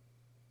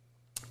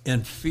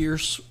 and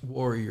fierce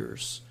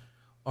warriors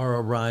are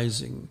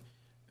arising.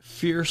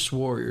 Fierce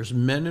warriors,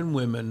 men and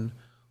women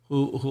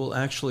who will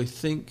actually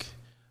think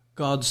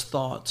God's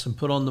thoughts and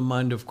put on the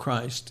mind of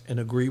Christ and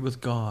agree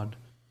with God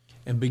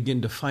and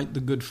begin to fight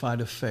the good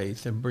fight of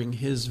faith and bring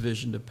His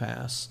vision to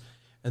pass.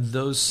 And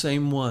those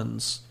same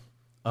ones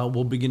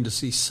will begin to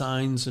see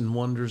signs and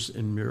wonders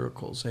and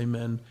miracles.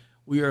 Amen.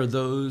 We are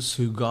those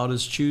who God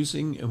is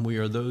choosing, and we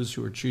are those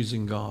who are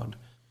choosing God.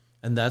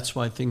 And that's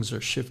why things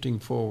are shifting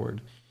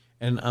forward.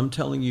 And I'm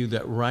telling you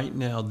that right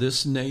now,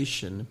 this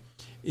nation,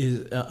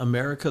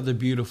 America the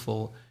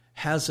Beautiful,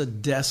 has a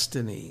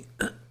destiny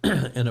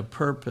and a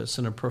purpose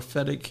and a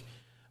prophetic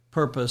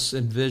purpose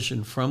and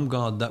vision from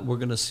God that we're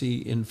going to see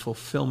in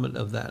fulfillment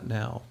of that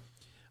now.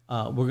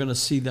 We're going to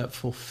see that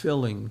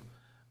fulfilling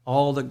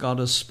all that God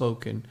has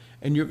spoken.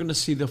 And you're going to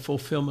see the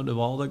fulfillment of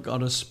all that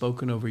God has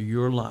spoken over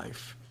your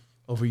life,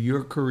 over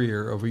your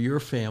career, over your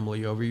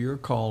family, over your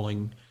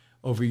calling,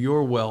 over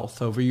your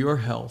wealth, over your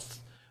health,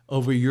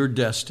 over your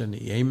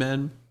destiny.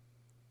 Amen.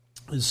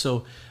 And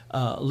so,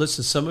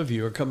 listen, some of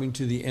you are coming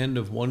to the end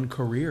of one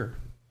career,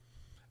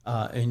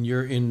 and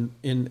you're in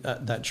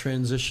that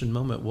transition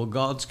moment. Well,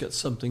 God's got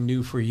something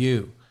new for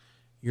you.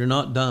 You're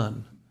not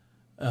done.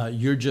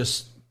 You're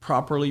just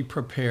properly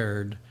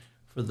prepared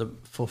for the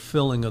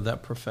fulfilling of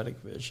that prophetic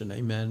vision.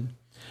 Amen.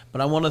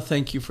 But I want to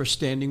thank you for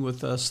standing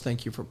with us.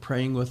 Thank you for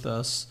praying with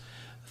us.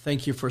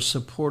 Thank you for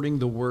supporting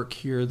the work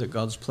here that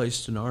God's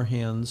placed in our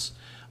hands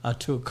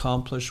to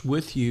accomplish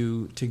with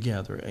you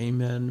together.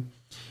 Amen.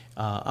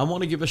 I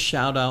want to give a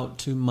shout out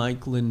to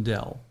Mike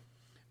Lindell.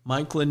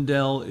 Mike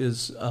Lindell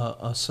is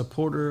a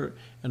supporter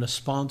and a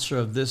sponsor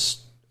of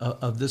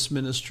this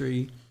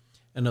ministry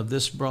and of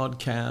this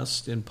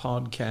broadcast and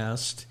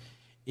podcast.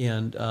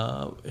 And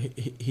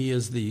he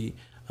is the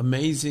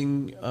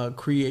amazing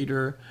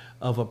creator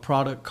of a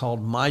product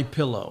called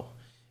MyPillow.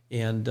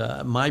 And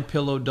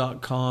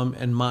mypillow.com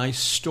and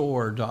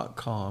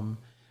mystore.com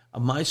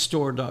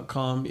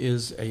MyStore.com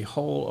is a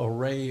whole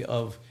array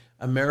of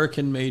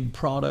American-made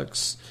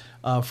products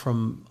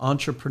from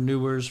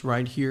entrepreneurs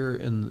right here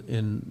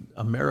in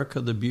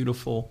America the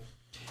Beautiful.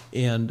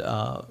 And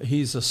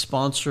he's a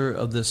sponsor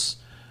of this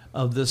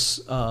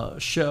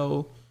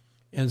show.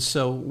 And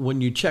so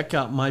when you check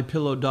out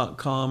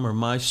MyPillow.com or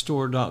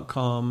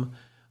MyStore.com,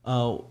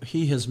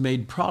 he has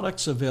made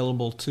products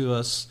available to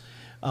us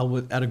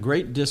at a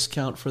great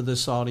discount for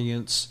this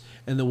audience.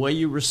 And the way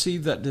you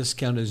receive that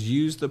discount is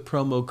use the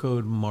promo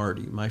code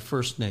MARTY, my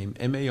first name,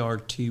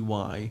 MARTY.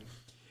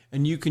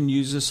 And you can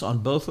use this on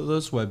both of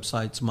those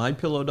websites,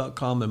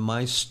 MyPillow.com and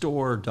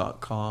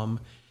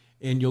MyStore.com,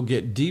 and you'll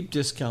get deep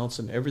discounts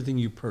on everything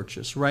you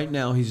purchase. Right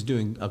now, he's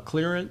doing a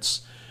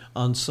clearance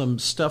on some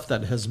stuff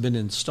that has been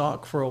in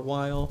stock for a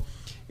while.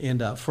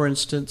 And for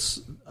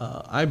instance,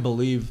 I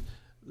believe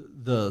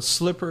the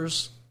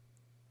slippers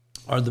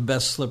are the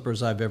best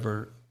slippers I've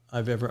ever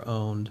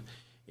owned.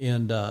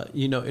 And,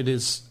 it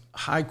is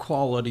high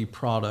quality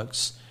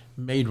products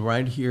made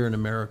right here in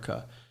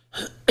America.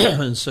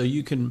 And so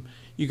you can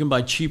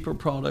buy cheaper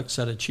products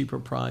at a cheaper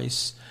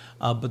price,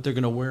 but they're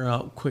going to wear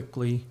out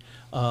quickly.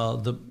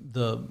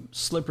 The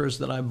slippers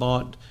that I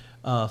bought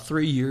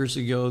 3 years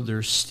ago,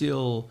 they're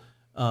still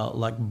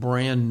like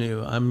brand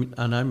new.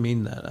 And I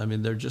mean that. I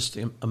mean, they're just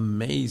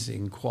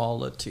amazing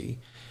quality.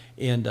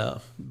 And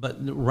but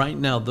right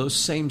now, those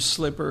same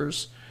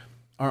slippers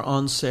are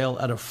on sale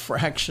at a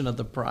fraction of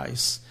the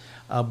price.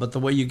 But the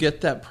way you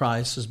get that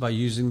price is by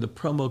using the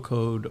promo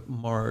code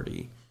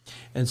MARTY.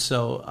 And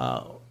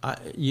so,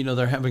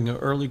 they're having an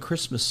early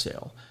Christmas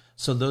sale.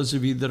 So those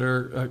of you that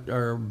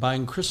are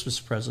buying Christmas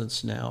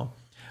presents now,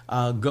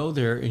 go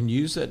there and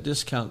use that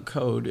discount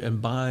code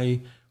and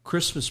buy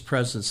Christmas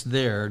presents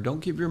there.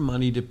 Don't give your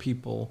money to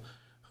people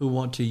who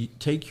want to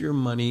take your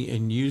money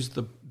and use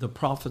the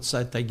profits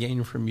that they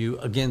gain from you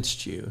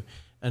against you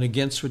and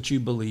against what you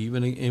believe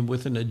and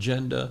with an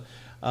agenda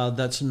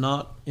that's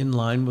not in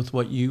line with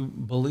what you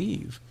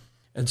believe.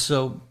 And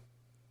so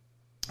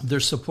they're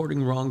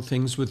supporting wrong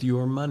things with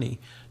your money.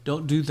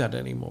 Don't do that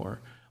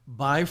anymore.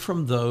 Buy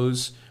from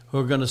those who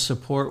are going to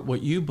support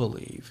what you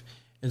believe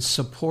and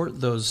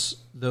support those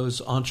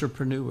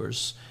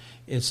entrepreneurs.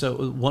 And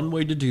so one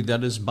way to do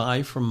that is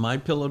buy from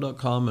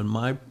MyPillow.com and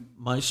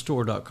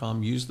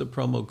MyStore.com. Use the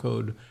promo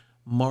code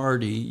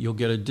MARTY. You'll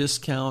get a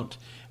discount.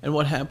 And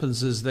what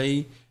happens is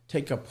they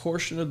take a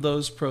portion of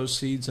those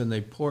proceeds and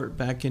they pour it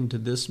back into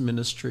this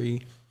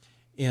ministry,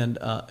 and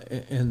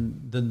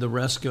then the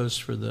rest goes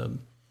for the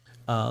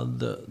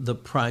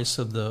price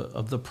of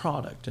the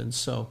product. And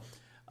so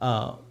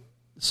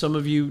some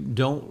of you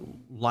don't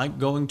like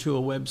going to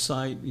a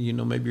website.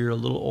 Maybe you're a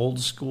little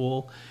old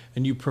school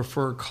and you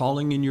prefer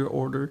calling in your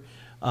order.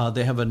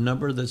 They have a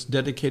number that's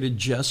dedicated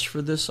just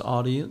for this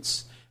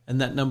audience, and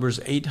that number is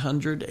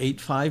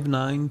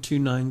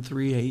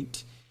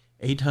 800-859-2938.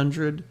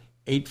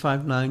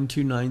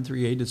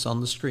 800-859-2938. It's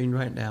on the screen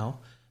right now.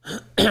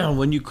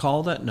 When you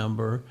call that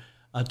number,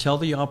 tell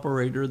the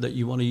operator that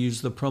you want to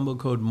use the promo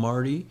code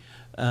MARTY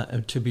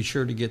to be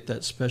sure to get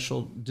that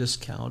special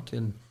discount.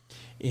 And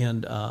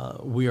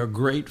we are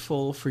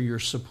grateful for your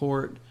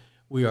support.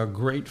 We are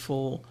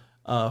grateful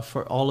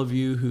for all of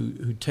you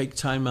who take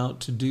time out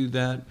to do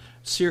that.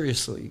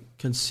 Seriously,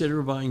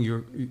 consider buying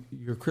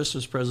your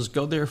Christmas presents.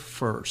 Go there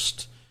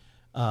first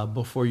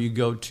before you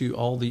go to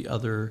all the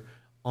other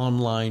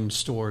online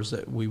stores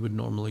that we would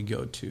normally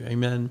go to.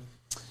 Amen.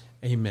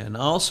 Amen. I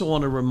also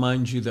want to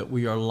remind you that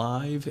we are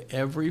live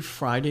every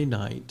Friday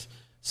night,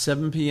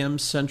 7 p.m.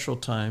 Central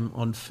Time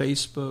on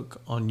Facebook,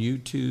 on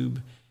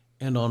YouTube,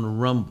 and on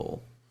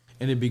Rumble.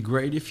 And it'd be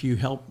great if you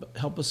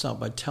help us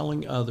out by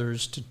telling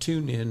others to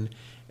tune in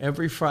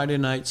every Friday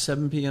night,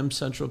 7 p.m.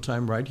 Central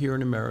Time, right here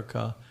in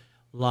America,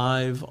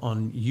 live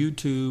on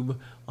YouTube,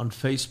 on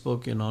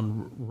Facebook, and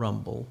on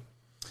Rumble.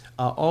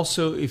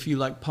 Also, if you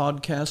like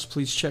podcasts,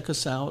 please check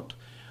us out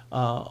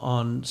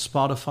on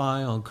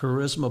Spotify, on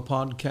Charisma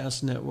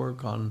Podcast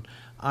Network, on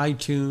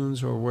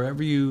iTunes, or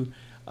wherever you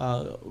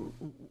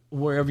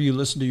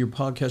listen to your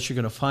podcast. You're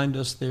going to find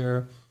us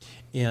there.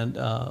 And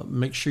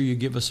make sure you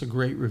give us a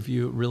great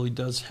review. It really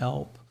does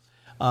help.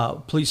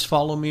 Please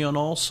follow me on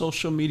all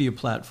social media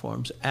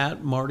platforms,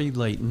 at Marty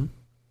Layton.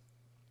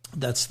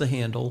 That's the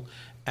handle,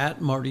 at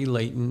Marty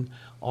Layton.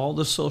 All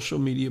the social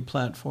media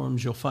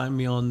platforms, you'll find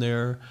me on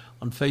there,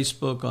 on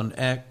Facebook, on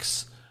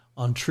X,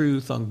 on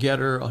Truth, on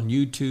Getter, on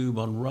YouTube,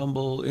 on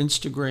Rumble,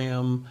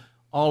 Instagram,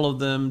 all of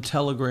them,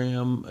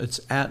 Telegram. It's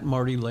at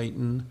Marty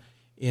Layton.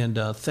 And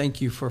thank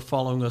you for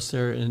following us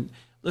there. And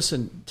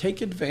listen,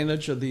 take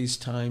advantage of these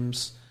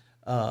times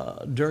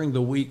during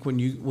the week when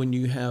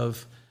you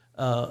have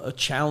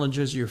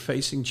challenges, you're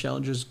facing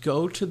challenges.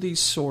 Go to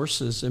these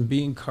sources and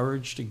be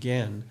encouraged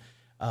again.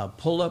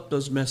 Pull up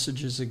those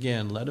messages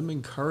again. Let them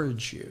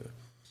encourage you.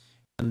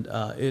 And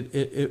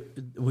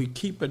we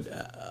keep it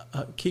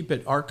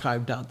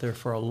archived out there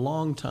for a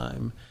long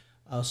time,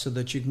 so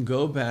that you can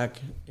go back,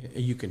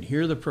 you can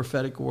hear the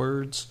prophetic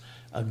words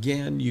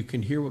again, you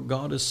can hear what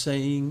God is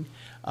saying,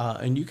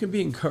 and you can be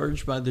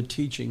encouraged by the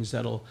teachings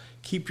that'll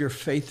keep your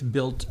faith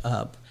built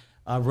up.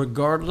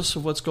 Regardless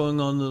of what's going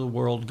on in the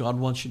world, God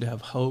wants you to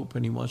have hope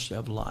and he wants you to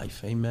have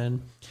life.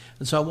 Amen.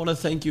 And so I want to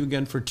thank you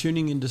again for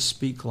tuning in to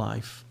Speak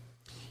Life.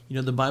 You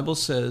know, the Bible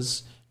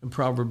says in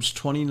Proverbs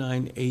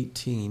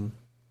 29:18,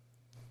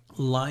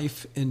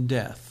 life and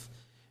death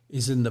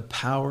is in the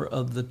power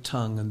of the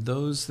tongue, and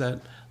those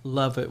that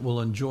love it will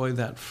enjoy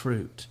that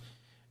fruit.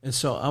 And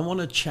so I want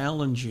to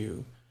challenge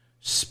you,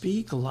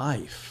 speak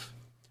life.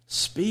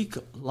 Speak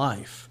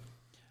life.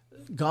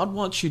 God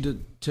wants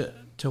you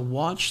to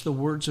watch the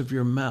words of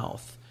your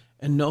mouth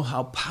and know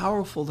how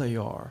powerful they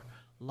are.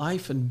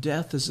 Life and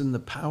death is in the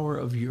power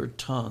of your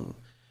tongue.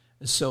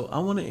 And so I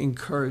want to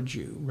encourage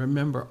you,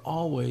 remember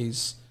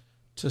always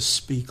to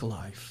speak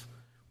life.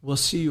 We'll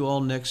see you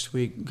all next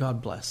week.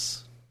 God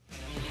bless.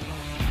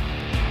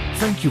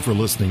 Thank you for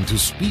listening to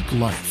Speak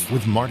Life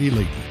with Marty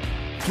Layton.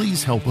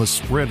 Please help us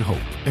spread hope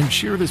and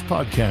share this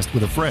podcast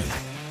with a friend.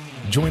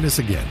 Join us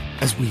again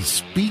as we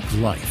speak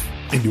life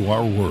into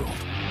our world.